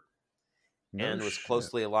finance, BERT, No and was shit.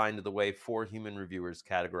 closely aligned to the way 4 human reviewers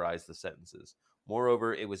categorized the sentences.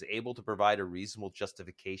 Moreover, it was able to provide a reasonable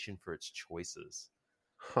justification for its choices.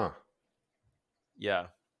 Huh. Yeah.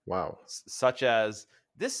 Wow. Such as,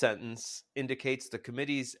 this sentence indicates the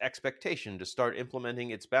committee's expectation to start implementing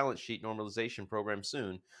its balance sheet normalization program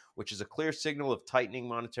soon, which is a clear signal of tightening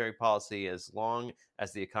monetary policy as long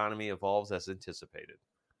as the economy evolves as anticipated.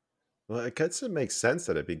 Well, it guess it makes sense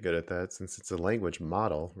that it'd be good at that since it's a language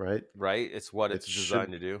model, right? Right? It's what it's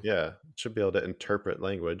designed to do. Yeah, it should be able to interpret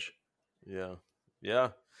language. Yeah. Yeah.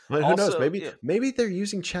 Well, who knows? Also, Maybe they're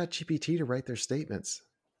using ChatGPT to write their statements.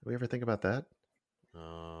 Did we ever think about that?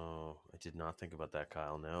 Oh, I did not think about that,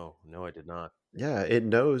 Kyle. No, I did not. Yeah, it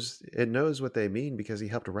knows what they mean because he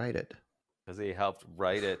helped write it. Because he helped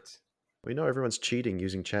write it. We know everyone's cheating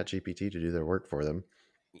using ChatGPT to do their work for them.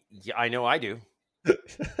 Yeah, I know I do. I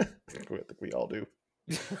think we all do.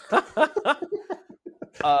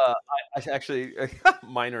 I actually,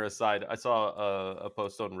 minor aside, I saw a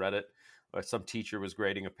post on Reddit where some teacher was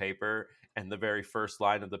grading a paper, and the very first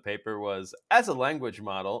line of the paper was, "As a language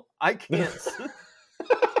model, I can't."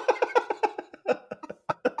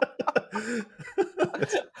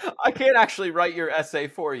 I can't actually write your essay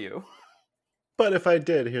for you. But if I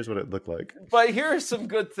did, here's what it looked like. But here are some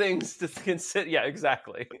good things to consider. Yeah,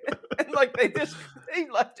 exactly. And like they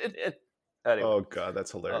left it in. Anyway. Oh god,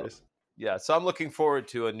 that's hilarious. Yeah, so I'm looking forward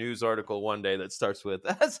to a news article one day that starts with,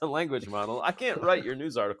 "As a language model, I can't write your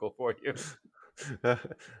news article for you."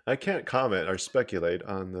 I can't comment or speculate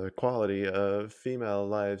on the quality of female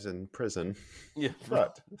lives in prison. Yeah,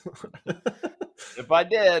 but if I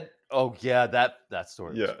did, oh yeah, that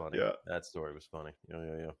story was funny. Yeah. That story was funny.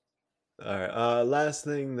 Yeah. All right. Last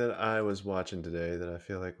thing that I was watching today that I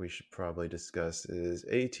feel like we should probably discuss is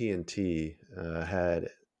AT&T had,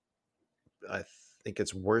 I think,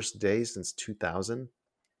 its worst day since 2000.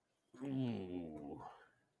 Ooh,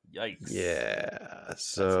 yikes! Yeah.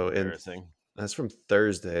 So embarrassing. That's from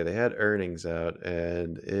Thursday. They had earnings out,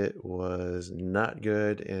 and it was not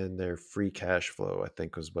good. And their free cash flow, I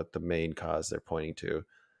think, was what the main cause they're pointing to.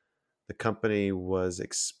 The company was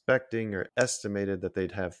expecting or estimated that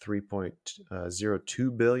they'd have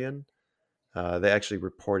 3.02 billion. They actually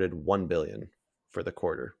reported 1 billion for the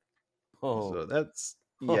quarter. Oh, so that's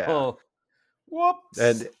yeah. Oh. Whoops.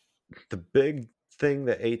 And the big thing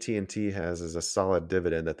that AT&T has is a solid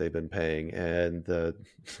dividend that they've been paying, and the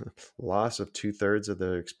loss of 2/3 of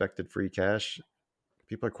their expected free cash,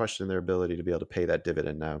 people are questioning their ability to be able to pay that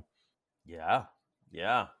dividend now. Yeah.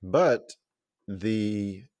 But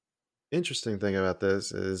the interesting thing about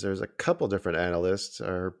this is there's a couple different analysts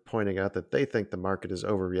are pointing out that they think the market is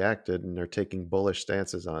overreacted and are taking bullish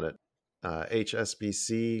stances on it.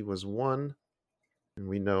 HSBC was one, and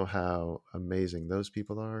we know how amazing those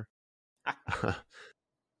people are.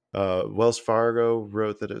 Wells Fargo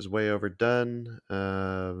wrote that it was way overdone.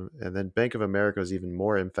 And then Bank of America was even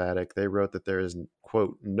more emphatic. They wrote that there is,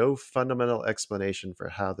 quote, no fundamental explanation for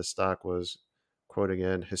how the stock was, quote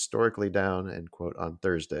again, historically down, end quote, on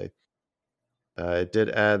Thursday. It did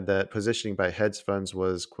add that positioning by hedge funds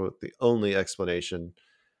was, quote, the only explanation,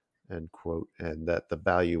 end quote, and that the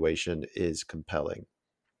valuation is compelling.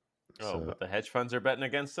 But the hedge funds are betting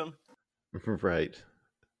against them? Right.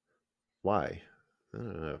 Why? I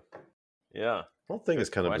don't know. Yeah. The whole thing Good is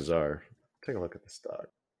kind of question. bizarre. Take a look at the stock.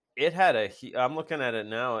 It had I'm looking at it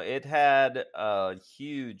now. It had a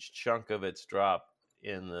huge chunk of its drop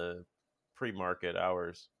in the pre-market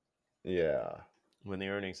hours Yeah. when the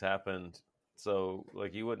earnings happened. So,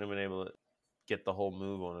 like, you wouldn't have been able to get the whole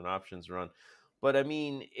move on an options run. But I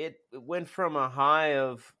mean, it went from a high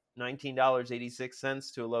of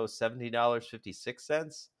 $19.86 to a low of $70.56. Yeah.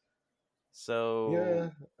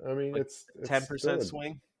 So, I mean, like, it's still 10% a,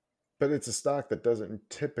 swing. but it's a stock that doesn't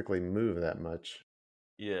typically move that much.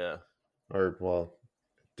 Yeah. Or, well,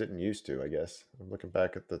 it didn't used to, I guess. I'm looking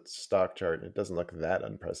back at the stock chart and it doesn't look that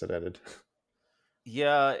unprecedented.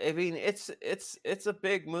 Yeah, I mean it's a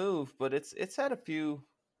big move, but it's had a few.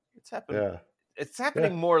 It's happened. Yeah. It's Yeah.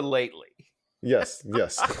 happening more lately. Yes.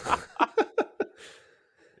 Yes.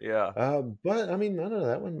 Yeah. But I mean, I don't know.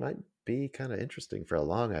 That one might be kind of interesting for a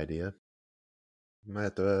long idea. Might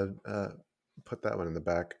have to put that one in the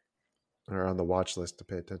back or on the watch list to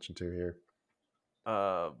pay attention to here.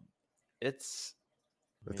 Uh, it's.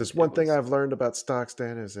 I If mean, there's it one thing was I've learned about stocks,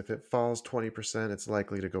 Dan, is if it falls 20%, it's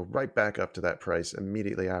likely to go right back up to that price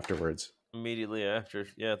immediately afterwards. immediately after.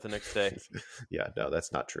 Yeah, the next day. Yeah, no,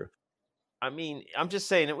 that's not true. I mean, I'm just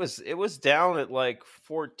saying it was down at like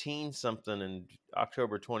 14 something in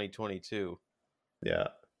October 2022. Yeah.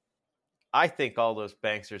 I think all those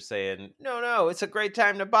banks are saying, no, it's a great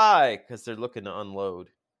time to buy because they're looking to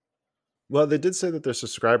unload. Well, they did say that their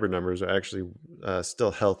subscriber numbers are actually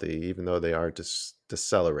still healthy, even though they are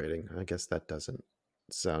decelerating. I guess that doesn't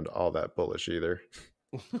sound all that bullish either.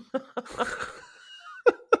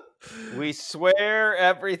 We swear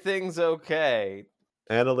everything's okay.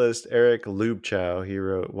 Analyst Eric Lubchow, he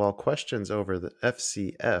wrote, while questions over the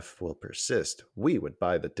FCF will persist, we would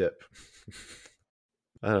buy the dip.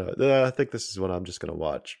 I don't know. I think this is what I'm just going to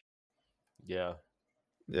watch. Yeah.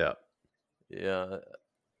 Yeah. Yeah.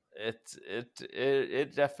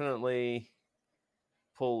 It definitely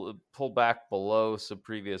pull back below some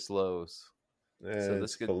previous lows. And So it's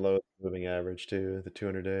this could, below the moving average too, the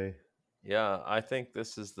 200-day. yeah, I think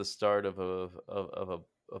this is the start of a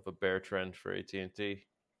bear trend for AT&T.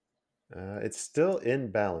 It's still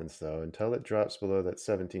in balance though until it drops below that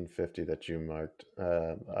 1750 that you marked.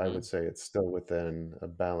 I would say it's still within a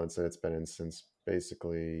balance that it's been in since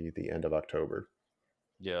basically the end of October.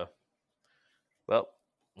 Yeah. Well,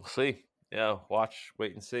 we'll see. Yeah, watch,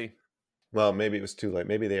 wait and see. Well, maybe it was too late.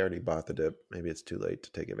 Maybe they already bought the dip. Maybe it's too late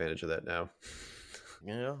to take advantage of that now.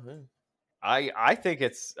 Yeah. I think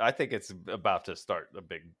it's about to start a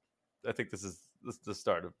big. I think this is the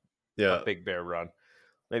start of a Yeah. big bear run.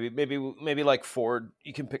 Maybe like Ford,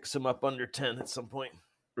 you can pick some up under 10 at some point.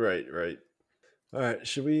 Right. All right.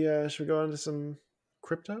 Should we go on to some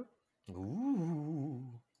crypto? Ooh,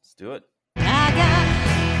 let's do it. I got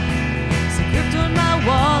some crypto in my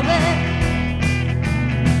wallet,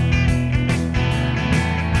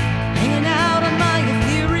 hanging out on my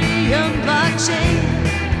Ethereum blockchain.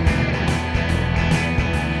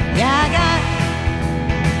 Yeah, I got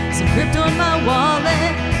some crypto in my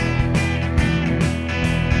wallet,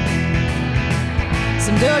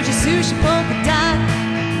 some Doji, Sushi, Polkadot,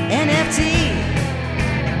 NFT,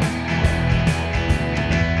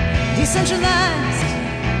 decentralized,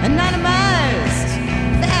 anonymized,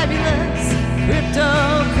 fabulous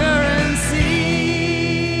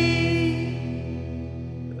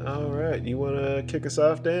cryptocurrency. All right. You want to kick us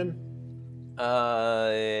off, Dan?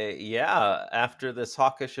 Yeah. After this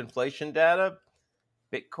hawkish inflation data,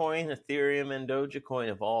 Bitcoin, Ethereum, and Dogecoin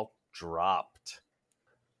have all dropped.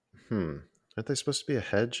 Aren't they supposed to be a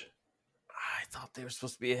hedge? I thought they were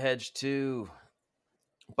supposed to be a hedge too.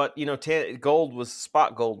 But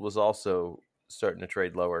spot gold was also starting to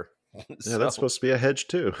trade lower. Yeah, that's supposed to be a hedge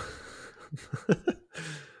too.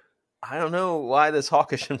 I don't know why this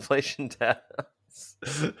hawkish inflation data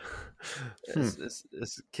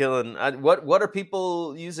is killing. What are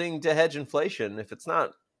people using to hedge inflation if it's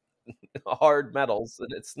not hard metals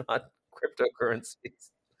and it's not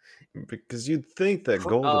cryptocurrencies? Because you'd think that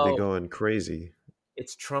gold would be going crazy.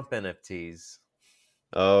 It's Trump NFTs.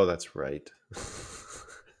 Oh, that's right.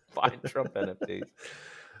 Buy Trump NFTs.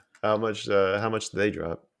 How much did they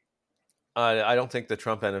drop? I don't think the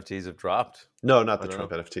Trump NFTs have dropped. No, not the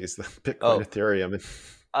Trump NFTs. The Bitcoin, Ethereum, and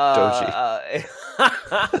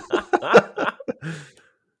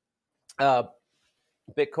Doji.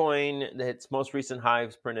 Bitcoin, its most recent high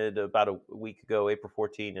was printed about a week ago, April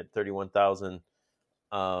 14, at 31,000.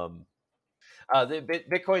 The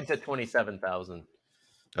Bitcoin's at 27,000.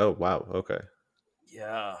 Oh wow! Okay.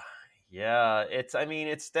 Yeah.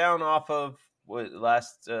 It's down off of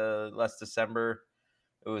last December.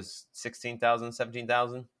 it was 16,000,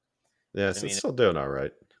 17,000. Yeah, so it's still doing all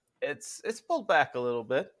right. It's pulled back a little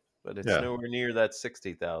bit, but it's nowhere near that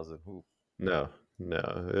 60,000. No,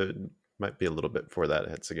 it might be a little bit before that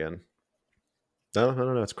hits again. No, I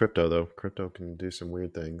don't know. It's crypto though. Crypto can do some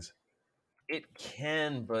weird things. It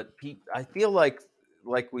can, but I feel like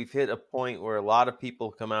we've hit a point where a lot of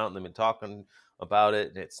people come out and they've been talking about it,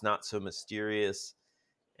 and it's not so mysterious.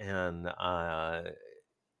 And I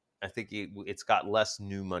think it's got less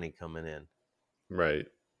new money coming in. Right.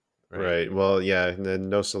 Well, yeah, and then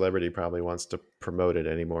no celebrity probably wants to promote it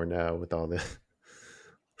anymore now with all the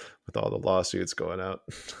lawsuits going out.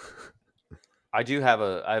 I have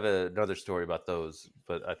another story about those,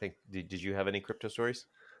 but I think did you have any crypto stories?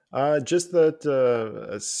 Just that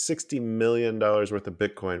 $60 million worth of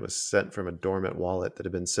Bitcoin was sent from a dormant wallet that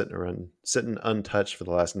had been sitting untouched for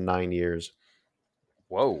the last 9 years.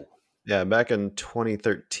 Whoa. Yeah, back in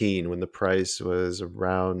 2013, when the price was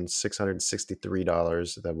around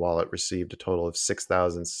 $663, the wallet received a total of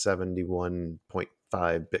 6,071.5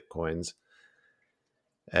 Bitcoins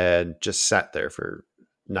and just sat there for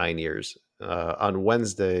 9 years. On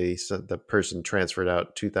Wednesday, so the person transferred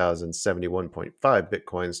out 2,071.5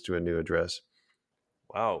 Bitcoins to a new address.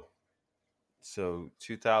 Wow. So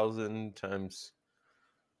 2,000 times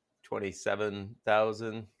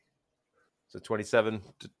 27,000. So 27,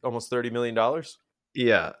 almost $30 million.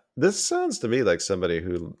 Yeah, this sounds to me like somebody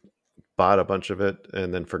who bought a bunch of it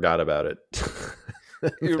and then forgot about it.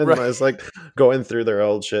 And Right. was like going through their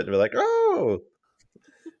old shit and be like, oh,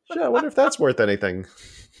 shit, I wonder if that's worth anything.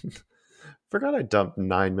 Forgot I dumped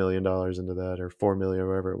 $9 million into that, or $4 million, or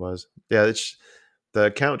whatever it was. Yeah, the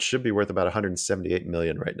account should be worth about $178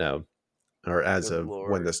 million right now, or as Good of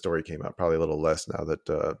Lord. when this story came out. Probably a little less now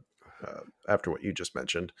that after what you just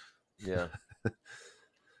mentioned. Yeah.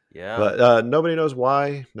 Yeah. But nobody knows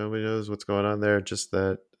why. Nobody knows what's going on there. Just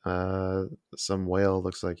that some whale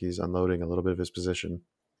looks like he's unloading a little bit of his position.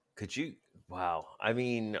 Could you? Wow. I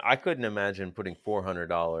mean, I couldn't imagine putting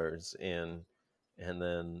 $400 in and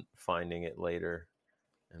then finding it later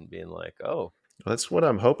and being like, oh. That's what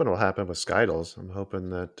I'm hoping will happen with Skytles. I'm hoping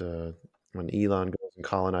that when Elon goes and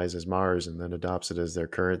colonizes Mars and then adopts it as their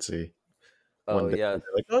currency, Oh, one day yeah. they're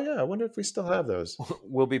like, oh yeah, I wonder if we still have those.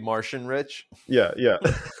 We'll be Martian rich. Yeah.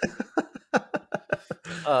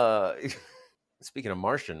 Speaking of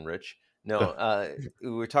Martian rich, no,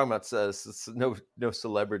 we were talking about no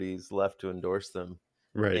celebrities left to endorse them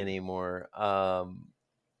Right. anymore.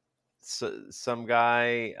 So some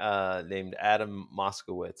guy named Adam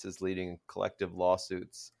Moskowitz is leading collective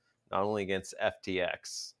lawsuits not only against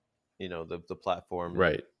FTX, the platform,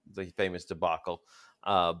 Right, the famous debacle,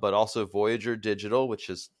 but also Voyager Digital, which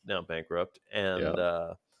is now bankrupt, and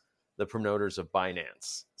the promoters of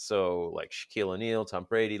Binance. So like Shaquille O'Neal, Tom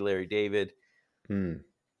Brady, Larry David.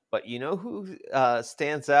 But you know who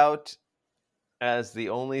stands out as the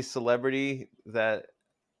only celebrity that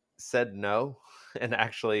said no and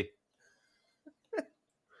actually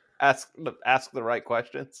ask the right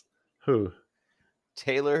questions? Who?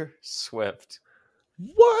 Taylor Swift.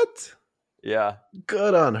 What? Yeah.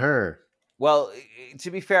 Good on her. Well,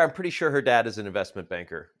 to be fair, I'm pretty sure her dad is an investment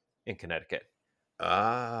banker in Connecticut.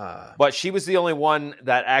 But she was the only one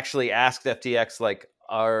that actually asked FTX, like,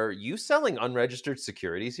 are you selling unregistered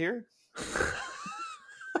securities here?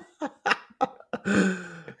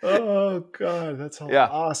 Oh, God. That's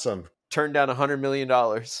awesome. Turned down $100 million.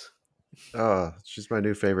 Oh, she's my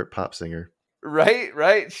new favorite pop singer.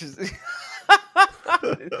 Right? She's...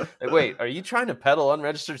 Wait, are you trying to peddle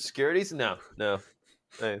unregistered securities? No.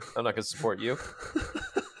 Hey, I'm not going to support you.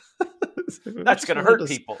 That's going to hurt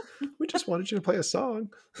people. We just wanted you to play a song.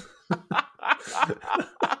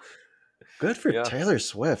 Good for Taylor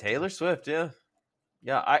Swift. Taylor Swift, yeah.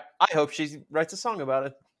 I hope she writes a song about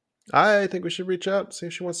it. I think we should reach out and see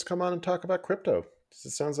if she wants to come on and talk about crypto.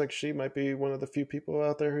 It sounds like she might be one of the few people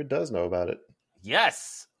out there who does know about it.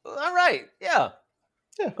 Yes. All right. Yeah.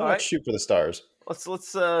 Yeah. Let's shoot for the stars.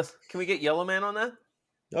 Let's. Can we get Yellow Man on that?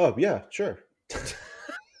 Oh yeah, sure.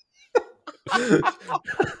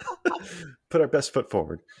 Put our best foot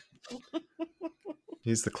forward.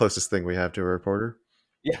 He's the closest thing we have to a reporter.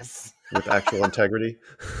 Yes. With actual integrity.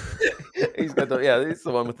 He's the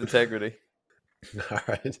one with integrity. All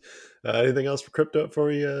right. Anything else for crypto before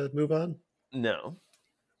we move on? No.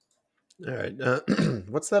 All right.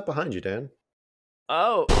 What's that behind you, Dan?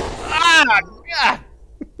 Oh. God.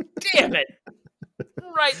 Damn it.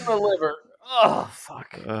 Right in the liver. Oh,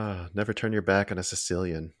 fuck. Never turn your back on a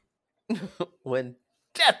Sicilian. When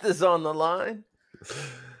death is on the line.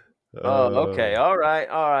 Oh, okay. All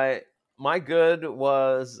right. my good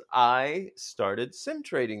was I started sim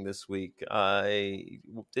trading this week. I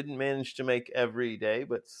didn't manage to make every day,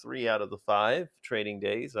 but 3 out of the 5 trading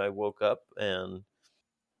days, I woke up and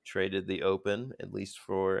traded the open at least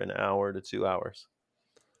for an hour to 2 hours.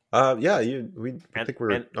 Yeah, I And think we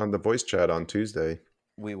were on the voice chat on Tuesday.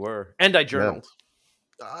 we were. And I journaled.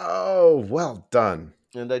 Oh, well done.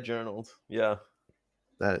 Yeah.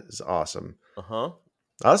 That is awesome. Uh-huh.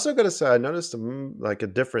 I also got to say, I noticed like a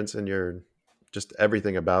difference in your just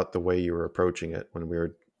everything about the way you were approaching it when we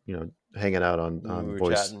were, hanging out When we on were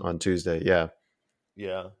voice chatting. on Tuesday. Yeah.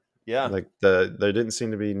 Yeah. Yeah. Like there didn't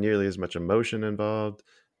seem to be nearly as much emotion involved.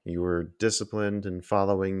 You were disciplined and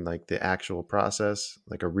following like the actual process,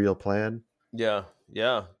 like a real plan. Yeah.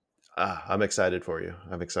 Yeah. I'm excited for you.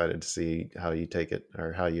 I'm excited to see how you take it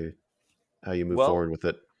or how you move Well, forward with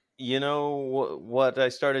it. you know what I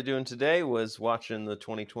started doing today was watching the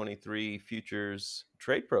 2023 Futures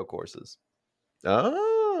Trade Pro courses.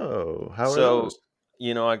 Oh, how are So, those?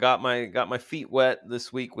 I got my feet wet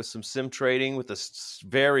this week with some sim trading with a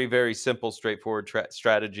very, very simple, straightforward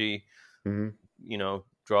strategy. Hmm.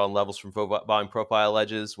 Drawing levels from volume profile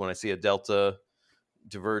edges. When I see a delta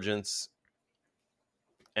divergence,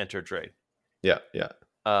 enter trade. Yeah, yeah.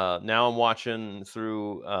 Now I'm watching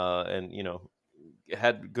through, and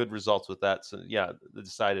had good results with that. So yeah, I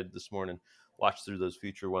decided this morning watch through those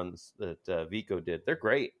future ones that Vico did. They're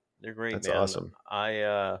great. They're great, That's man. awesome.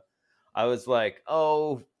 I was like,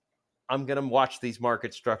 oh, I'm gonna watch these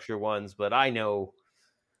market structure ones, but I know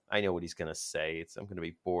what he's gonna say. I'm gonna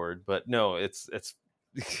be bored. But no, it's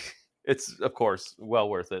it's of course well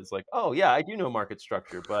worth it. It's like, oh yeah, I do know market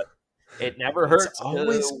structure, but it never It's hurts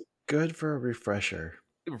always to, good for a refresher.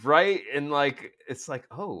 right? And like it's like,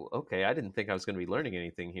 oh, okay, I didn't think I was gonna be learning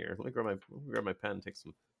anything here. Let me grab my pen, take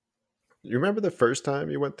some. You remember the first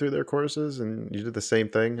time you went through their courses and you did the same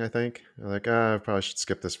thing, I think? You're like, I probably should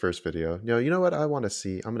skip this first video. You know what I want to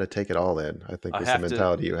see? I'm going to take it all in, I think I was the have to,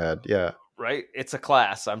 mentality you had. Yeah. right? It's a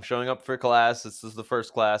class. I'm showing up for a class. This is the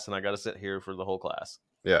first class, and I got to sit here for the whole class.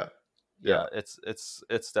 Yeah. Yeah, it's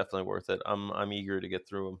definitely worth it. I'm eager to get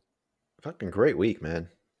through them. Fucking great week, man.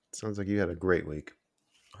 Sounds like you had a great week.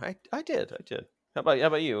 I did. How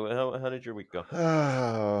about you? How did your week go?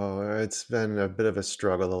 Oh, it's been a bit of a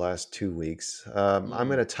struggle the last 2 weeks. I'm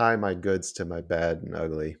going to tie my goods to my bad and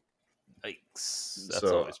ugly. Yikes! That's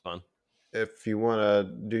So always fun. if you want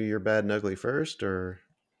to do your bad and ugly first, or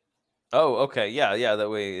Oh, okay, yeah. That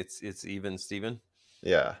way it's even, Steven.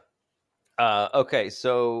 yeah. Okay.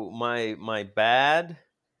 So my bad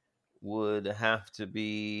would have to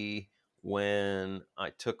be when I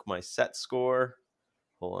took my set score.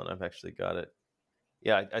 Hold on, I've actually got it.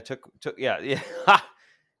 Yeah, I took yeah.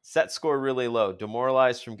 Set score really low.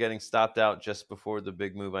 Demoralized from getting stopped out just before the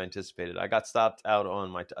big move I anticipated. I got stopped out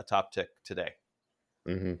on a top tick today.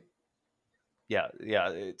 Mm-hmm.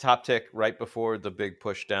 Yeah. Top tick right before the big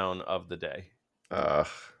push down of the day.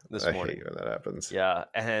 This I morning. hate when that happens. Yeah,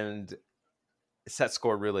 and set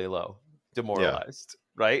score really low. Demoralized,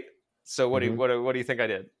 right? So what do you think I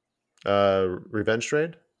did? Revenge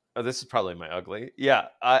trade? Oh, this is probably my ugly. Yeah.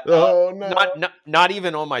 Oh no. Not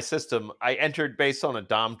even on my system. I entered based on a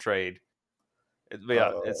Dom trade.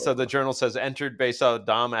 Yeah. So the journal says entered based on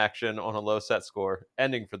Dom action on a low set score.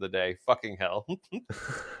 Ending for the day. Fucking hell.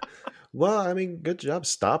 Well, I mean, good job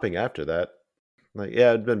stopping after that. Like, yeah,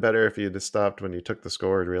 it'd been better if you'd have stopped when you took the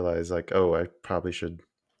score and realized, like, oh, I probably should.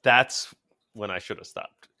 That's when I should have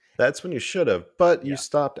stopped. That's when you should have, but you Yeah.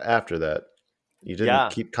 stopped after that. You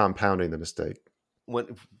didn't keep compounding the mistake.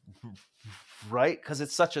 Right, because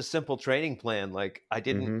it's such a simple training plan. Like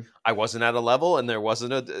I wasn't at a level, and there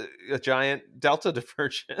wasn't a giant delta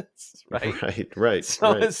divergence. Right, right.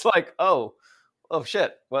 So it's like, oh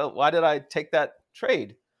shit. Well, why did I take that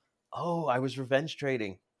trade? Oh, I was revenge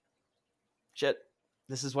trading. Shit,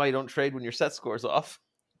 this is why you don't trade when your set score's off.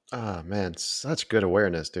 Ah, man, such good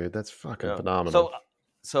awareness, dude. That's fucking phenomenal.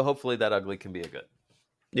 So hopefully that ugly can be a good.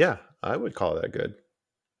 Yeah, I would call that good.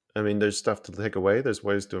 I mean, there's stuff to take away. There's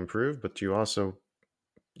ways to improve, but you also,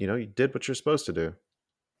 you did what you're supposed to do.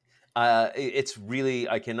 It's really,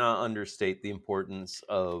 I cannot understate the importance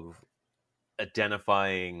of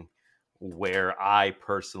identifying where I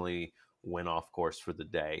personally went off course for the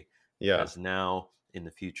day. Yeah. Because now in the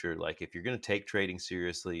future, like if you're going to take trading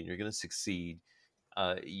seriously and you're going to succeed,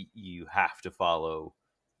 you have to follow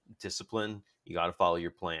discipline. You got to follow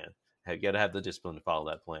your plan. You got to have the discipline to follow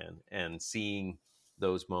that plan. And seeing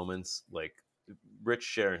those moments, like Rich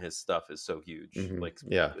sharing his stuff is so huge. Mm-hmm. Like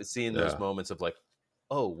seeing Yeah. those moments of like,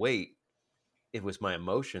 oh wait, it was my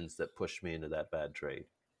emotions that pushed me into that bad trade.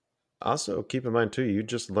 Also, keep in mind too, you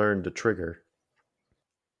just learned to trigger.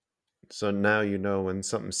 So now you know when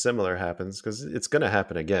something similar happens, because it's going to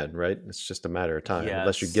happen again, right? It's just a matter of time.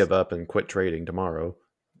 Unless you Yes. give up and quit trading tomorrow,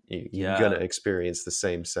 you're going Yeah. to experience the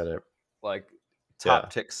same setup. Like Yeah.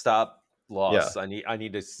 top tick stop loss. Yeah. I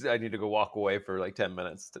need to go walk away for like 10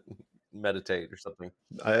 minutes to meditate or something.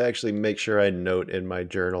 I actually make sure I note in my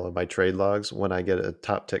journal and my trade logs when I get a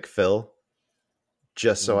top tick fill,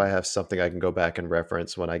 just so I have something I can go back and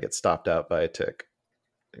reference when I get stopped out by a tick.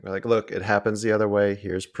 Like, look, it happens the other way.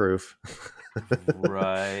 Here's proof.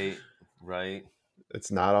 Right. It's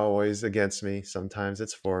not always against me. Sometimes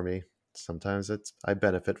it's for me. Sometimes I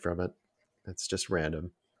benefit from it. It's just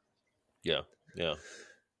random. Yeah.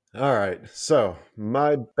 All right. So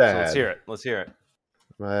my So bad. let's hear it.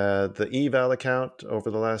 The eval account over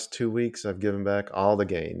the last 2 weeks, I've given back all the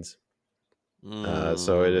gains.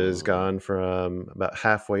 So it has gone from about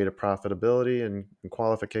halfway to profitability and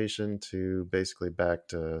qualification to basically back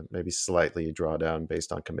to maybe slightly drawdown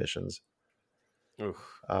based on commissions.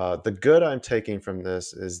 The good I'm taking from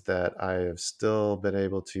this is that I have still been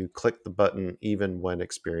able to click the button even when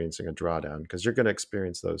experiencing a drawdown, because you're going to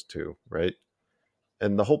experience those too, right?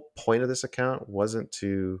 And the whole point of this account wasn't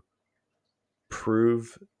to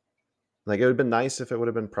prove, like, it would have been nice if it would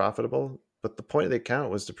have been profitable, but the point of the account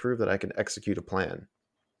was to prove that I can execute a plan.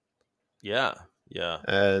 Yeah.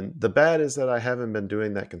 And the bad is that I haven't been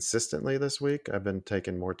doing that consistently this week. I've been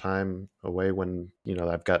taking more time away when,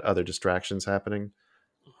 I've got other distractions happening.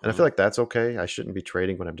 And I feel like that's okay. I shouldn't be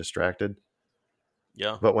trading when I'm distracted.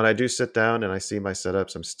 Yeah. But when I do sit down and I see my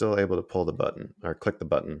setups, I'm still able to pull the button or click the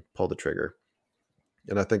button, pull the trigger.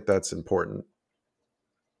 And I think that's important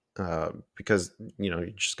because, you're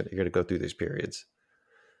going to go through these periods.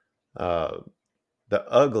 The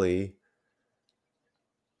ugly,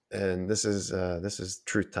 and this is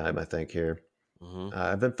truth time, I think, here.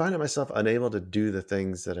 I've been finding myself unable to do the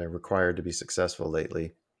things that are required to be successful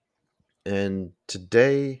lately. And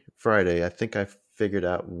today, Friday, I think I figured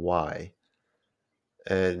out why.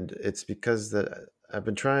 And it's because that I've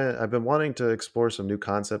been wanting to explore some new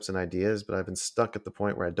concepts and ideas, but I've been stuck at the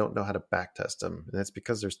point where I don't know how to backtest them. And that's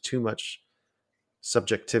because there's too much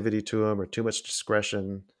subjectivity to them or too much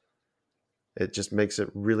discretion. It just makes it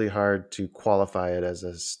really hard to qualify it as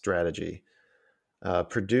a strategy.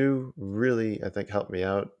 Purdue really, I think, helped me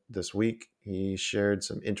out this week. He shared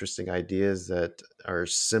some interesting ideas that are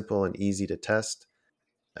simple and easy to test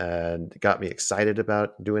and got me excited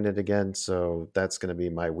about doing it again. So that's going to be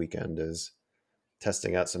my weekend, is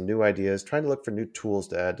testing out some new ideas, trying to look for new tools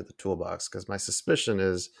to add to the toolbox. Because my suspicion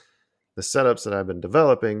is the setups that I've been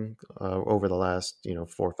developing over the last 4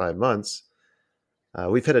 or 5 months,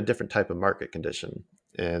 we've hit a different type of market condition,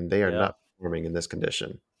 and they are not performing in this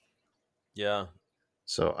condition. Yeah.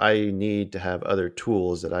 So I need to have other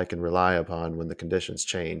tools that I can rely upon when the conditions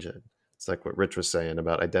change. It's like what Rich was saying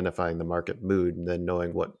about identifying the market mood and then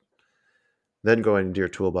knowing then going into your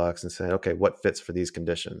toolbox and saying, okay, what fits for these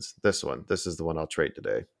conditions? This is the one I'll trade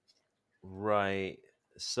today. Right.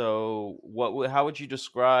 So how would you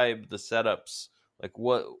describe the setups? Like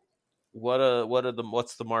what's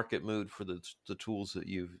the market mood for the tools that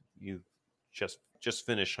you've just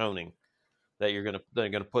finished honing that you're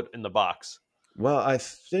gonna put in the box? Well, I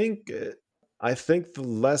think the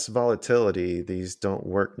less volatility, these don't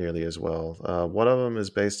work nearly as well. One of them is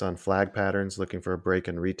based on flag patterns, looking for a break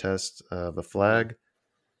and retest of a flag.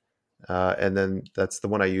 And then that's the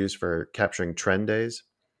one I use for capturing trend days.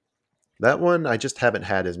 That one, I just haven't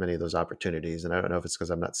had as many of those opportunities. And I don't know if it's because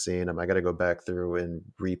I'm not seeing them. I got to go back through and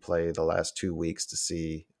replay the last 2 weeks to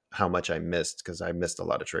see how much I missed, because I missed a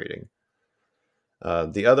lot of trading.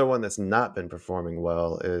 The other one that's not been performing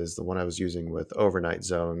well is the one I was using with overnight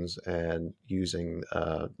zones and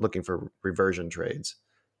looking for reversion trades,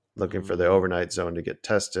 looking for the overnight zone to get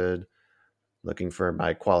tested, looking for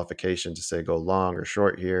my qualification to say go long or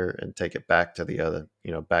short here and take it back to the other,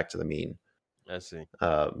 back to the mean. I see.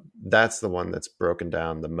 That's the one that's broken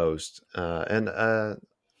down the most. And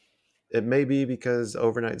it may be because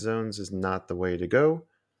overnight zones is not the way to go.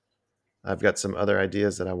 I've got some other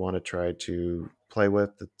ideas that I want to try to play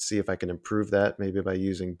with to see if I can improve that, maybe by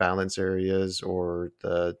using balance areas or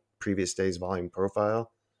the previous day's volume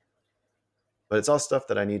profile. But it's all stuff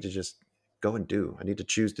that I need to just go and do. I need to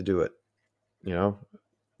choose to do it, Yeah.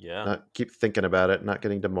 not keep thinking about it, not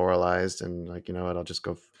getting demoralized and like, what, I'll just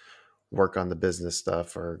go work on the business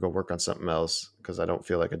stuff or go work on something else because I don't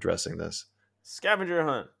feel like addressing this. Scavenger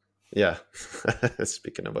hunt. Yeah.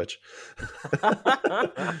 Speaking of which.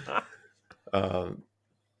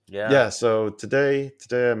 Yeah. So today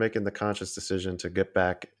I'm making the conscious decision to get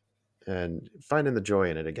back and finding the joy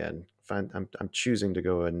in it again. I'm choosing to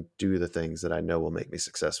go and do the things that I know will make me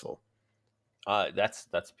successful.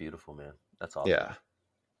 That's beautiful, man. That's awesome. Yeah.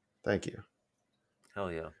 Thank you.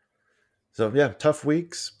 Hell yeah. So yeah, tough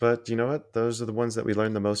weeks, but you know what? Those are the ones that we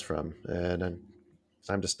learn the most from, and it's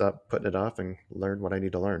time to stop putting it off and learn what I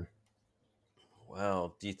need to learn.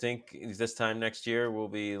 Wow. Do you think this time next year we'll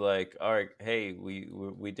be like, all right, hey,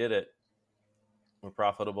 we did it. We're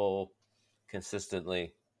profitable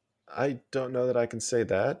consistently. I don't know that I can say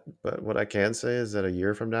that, but what I can say is that a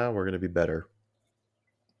year from now we're going to be better.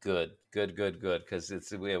 Good, good, good, good. Because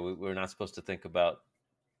we're not supposed to think about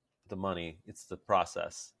the money; it's the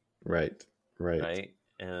process, Right. Right. right?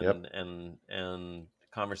 Yep. And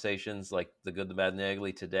conversations like the good, the bad, and the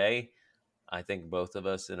ugly today. I think both of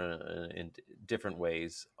us in different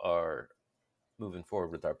ways are moving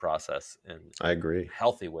forward with our process in I agree.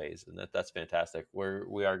 healthy ways, and that's fantastic.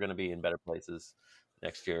 We are going to be in better places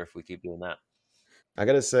next year if we keep doing that. I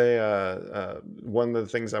got to say, one of the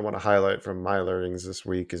things I want to highlight from my learnings this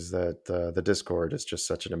week is that the Discord is just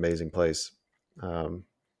such an amazing place. Um,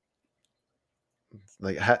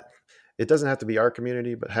 like, it doesn't have to be our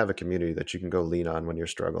community, but have a community that you can go lean on when you're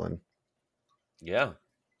struggling. Yeah,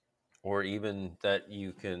 or even that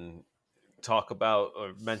you can talk about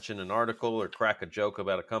or mention an article or crack a joke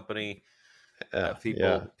about a company that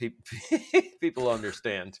Yeah. people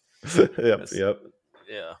understand. Yep. Yep.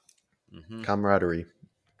 Yeah. Camaraderie.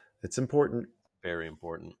 It's important. Very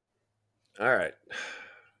important. All right.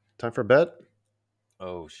 Time for bed.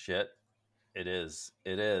 Oh shit. It is.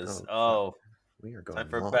 It is. Oh, Oh, we are time going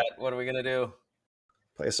for a long. bet. What are we gonna do?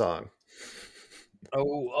 Play a song.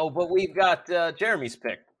 But we've got Jeremy's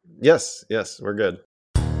pick. Yes. We're good.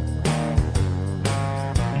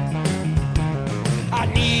 I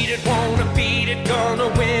need it, wanna beat it, gonna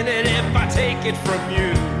win it if I take it from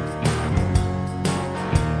you.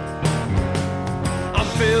 I'm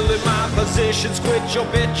filling my positions, quit your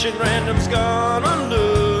bitching, random's gonna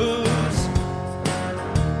lose.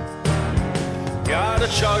 Got a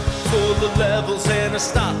chart full of levels and a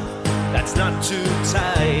stop that's not too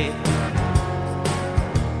tight.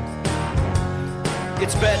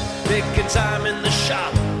 It's bet picking time in the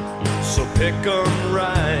shop, so pick 'em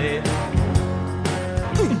right.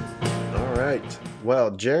 All right. Well,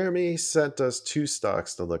 Jeremy sent us two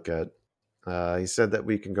stocks to look at. He said that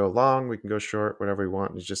we can go long, we can go short, whatever we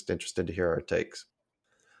want. He's just interested to hear our takes.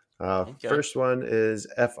 Okay. First one is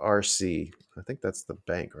FRC. I think that's the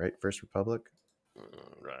bank, right? First Republic.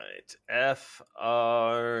 Right.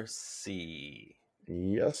 FRC.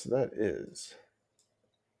 Yes, that is.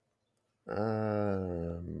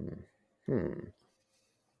 Um,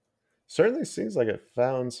 Certainly seems like it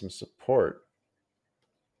found some support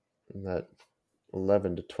in that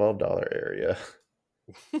 $11 to $12 area.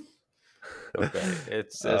 Okay.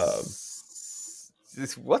 It's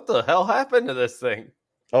what the hell happened to this thing?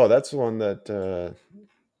 Oh, that's the one that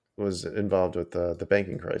was involved with the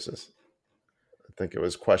banking crisis. I think it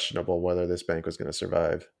was questionable whether this bank was going to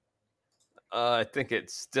survive. I think it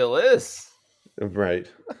still is. Right.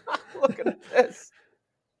 Look at this.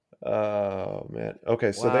 Oh man.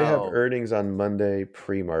 Okay, so they have Wow. earnings on Monday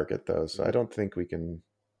pre-market though, so I don't think we can.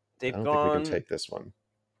 They've I don't think we can gone take this one.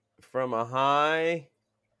 from a high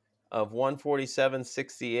of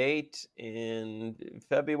 147.68 in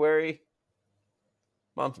February.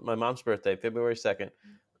 My mom's birthday, February 2nd,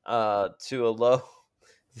 to a low.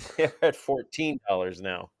 They're at $14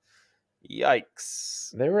 now.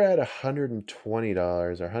 Yikes. They were at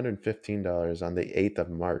 $120 or $115 on the 8th of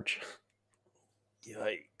March.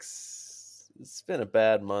 Yikes. It's been a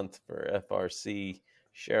bad month for FRC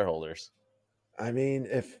shareholders. I mean,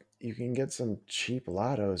 if you can get some cheap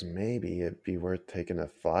lottos, maybe it'd be worth taking a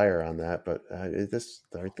flyer on that. But I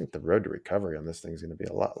think the road to recovery on this thing is going to be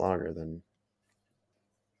a lot longer than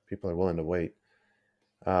people are willing to wait.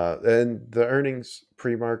 And the earnings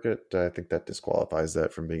pre-market, I think that disqualifies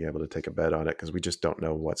that from being able to take a bet on it because we just don't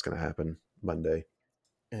know what's going to happen Monday.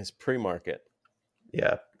 And it's pre-market.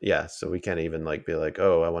 Yeah. So we can't even be like,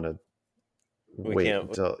 oh, I want to wait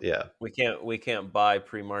until We can't buy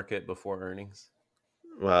pre-market before earnings.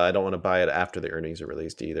 Well, I don't want to buy it after the earnings are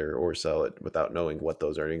released either, or sell it without knowing what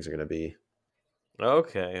those earnings are going to be.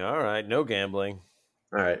 Okay, all right, no gambling.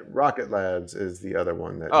 All right, Rocket Labs is the other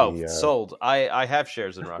one that sold. I have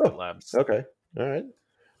shares in Rocket Labs. Okay, all right.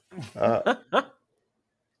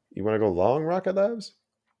 You want to go long Rocket Labs?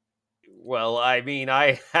 Well, I mean,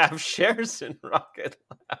 I have shares in Rocket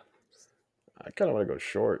Labs. I kind of want to go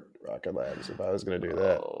short Rocket Labs if I was going to do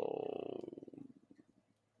that.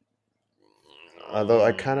 Although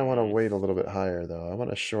I kind of want to wait a little bit higher, though. I want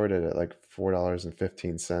to short it at like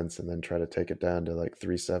 $4.15 and then try to take it down to like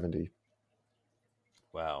 $3.70.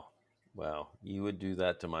 Wow. You would do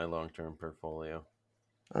that to my long-term portfolio.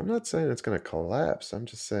 I'm not saying it's going to collapse. I'm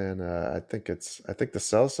just saying I think the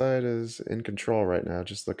sell side is in control right now.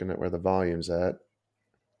 Just looking at where the volume's at.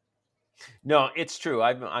 No, it's true.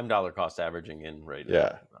 I'm dollar cost averaging in right now.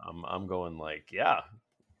 Yeah. I'm going like,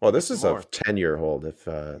 Well, this is some more. a 10-year hold. If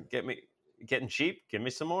getting cheap, give me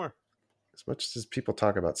some more. as much as people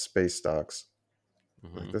talk about space stocks,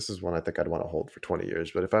 like this is one I think I'd want to hold for 20 years.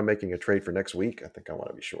 But if I'm making a trade for next week, I think I want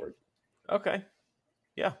to be short. Okay.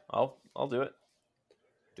 Yeah, I'll do it.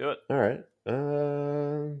 Do it. All right.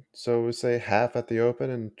 So we say half at the open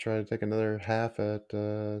and try to take another half at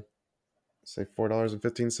say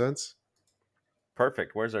 $4.15.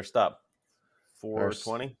 Perfect. Where's our stop?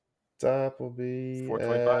 420? Stop will be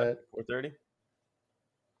 425? 430?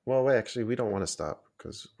 Well, wait, actually, we don't want to stop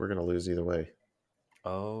because we're going to lose either way.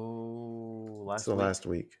 Oh, It's the last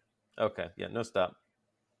week. Okay, yeah, no stop.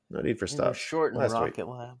 No need for stops. Short and last Rocket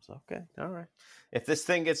week. Labs. Okay, all right. If this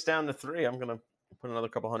thing gets down to 3, I'm gonna put another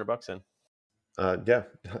couple $100 in. Yeah,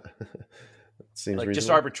 seems like reasonable. just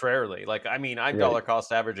arbitrarily. Like, I mean, I'm dollar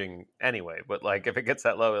cost averaging anyway, but like if it gets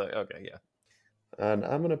that low, like, okay, yeah. And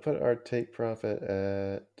I'm gonna put our take profit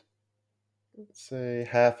at, let's say,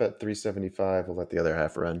 half at 375. We'll let the other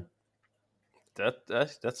half run.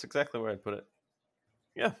 That's exactly where I'd put it.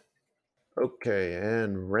 Yeah. Okay,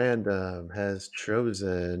 and Random has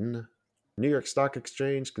chosen New York Stock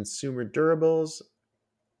Exchange Consumer Durables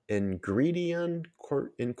Ingredient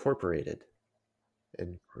Incorporated.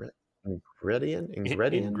 Ingredient?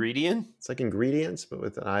 Ingredient? It's like ingredients, but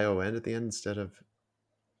with an ION at the end instead of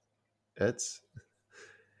it's.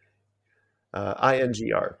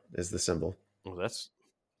 INGR is the symbol. Well, that's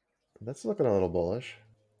looking a little bullish.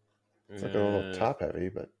 It's looking a little top heavy,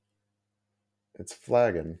 but it's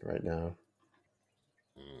flagging right now.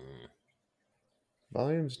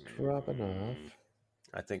 Volume's dropping off.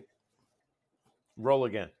 I think roll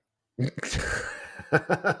again.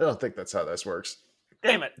 I don't think that's how this works.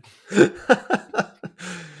 Damn it.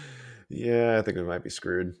 Yeah, I think we might be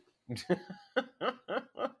screwed.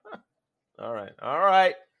 All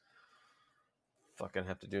right. Fucking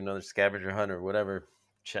have to do another scavenger hunt or whatever.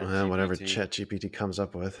 Whatever ChatGPT comes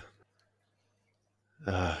up with.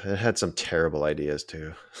 It had some terrible ideas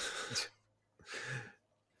too.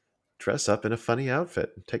 Dress up in a funny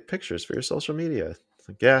outfit and take pictures for your social media. It's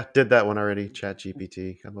like, yeah, did that one already.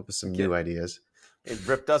 ChatGPT, come up with some new ideas. It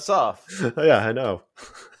ripped us off. Yeah, I know.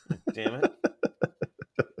 Damn it.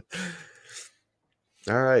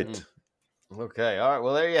 All right. Okay. All right.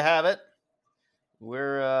 Well, there you have it.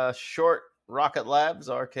 We're short Rocket Labs,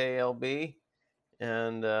 RKLB,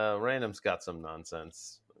 and Random's got some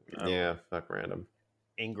nonsense. Yeah, fuck Random.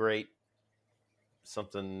 Ingrate.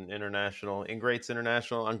 Something international. Ingrates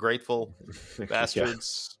International. Ungrateful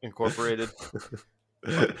Bastards Incorporated.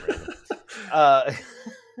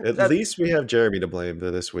 At least we have Jeremy to blame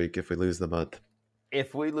this week if we lose the month.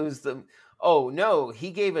 If we lose them. Oh, no.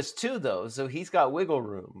 He gave us 2, though. So he's got wiggle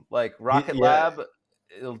room. Like Rocket Lab.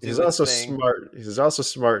 He's also smart. He's also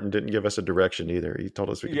smart and didn't give us a direction either. He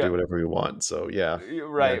told us we could do whatever we want. So, yeah.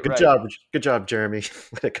 Right. Good job. Good job, Jeremy.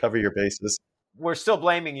 Way to cover your bases. We're still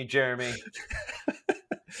blaming you, Jeremy.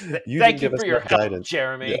 Thank you for your help,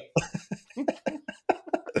 Jeremy. Yeah.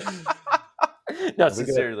 No,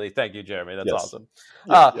 sincerely, thank you, Jeremy. That's awesome.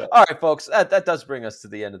 All right, folks, that does bring us to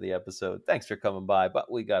the end of the episode. Thanks for coming by, but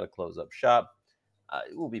we got to close up shop.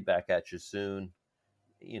 We'll be back at you soon,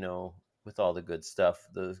 with all the good stuff.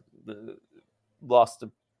 The lost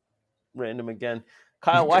to Random again.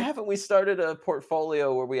 Kyle, why haven't we started a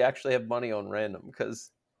portfolio where we actually have money on Random?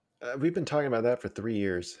 Because we've been talking about that for 3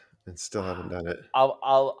 yeyears and still haven't done it.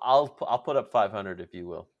 I'll put up 500 if you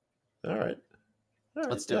will. All right.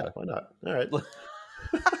 Let's do it. Why not? All right.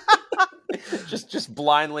 just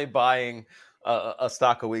blindly buying a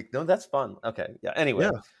stock a week. No, that's fun. Okay. Yeah. Anyway.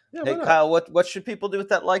 Yeah, hey, Kyle, what should people do with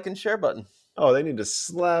that like and share button? Oh, they need to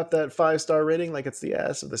slap that 5-star rating like it's the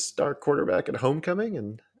ass of the star quarterback at homecoming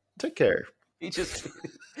and take care. He just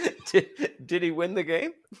did he win the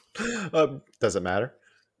game? Doesn't matter.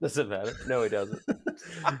 Doesn't matter. No, he doesn't.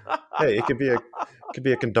 Hey, it could be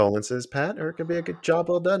a condolences, Pat, or it could be a good job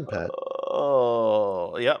well done, Pat.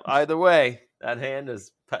 Oh, yep. Either way, that hand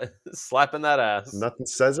is slapping that ass. Nothing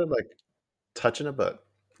says it like touching a butt.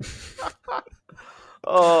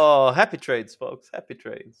 Oh, happy trades, folks. Happy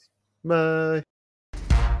trades. Bye.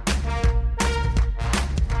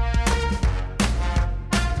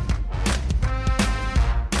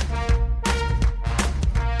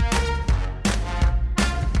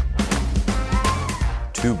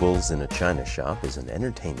 Two Bulls in a China Shop is an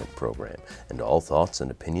entertainment program, and all thoughts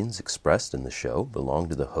and opinions expressed in the show belong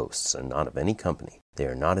to the hosts and not of any company. They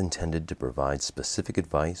are not intended to provide specific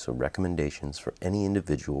advice or recommendations for any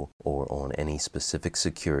individual or on any specific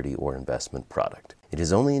security or investment product. It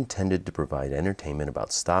is only intended to provide entertainment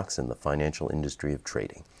about stocks and the financial industry of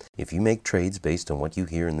trading. If you make trades based on what you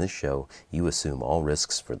hear in this show, you assume all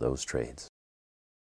risks for those trades.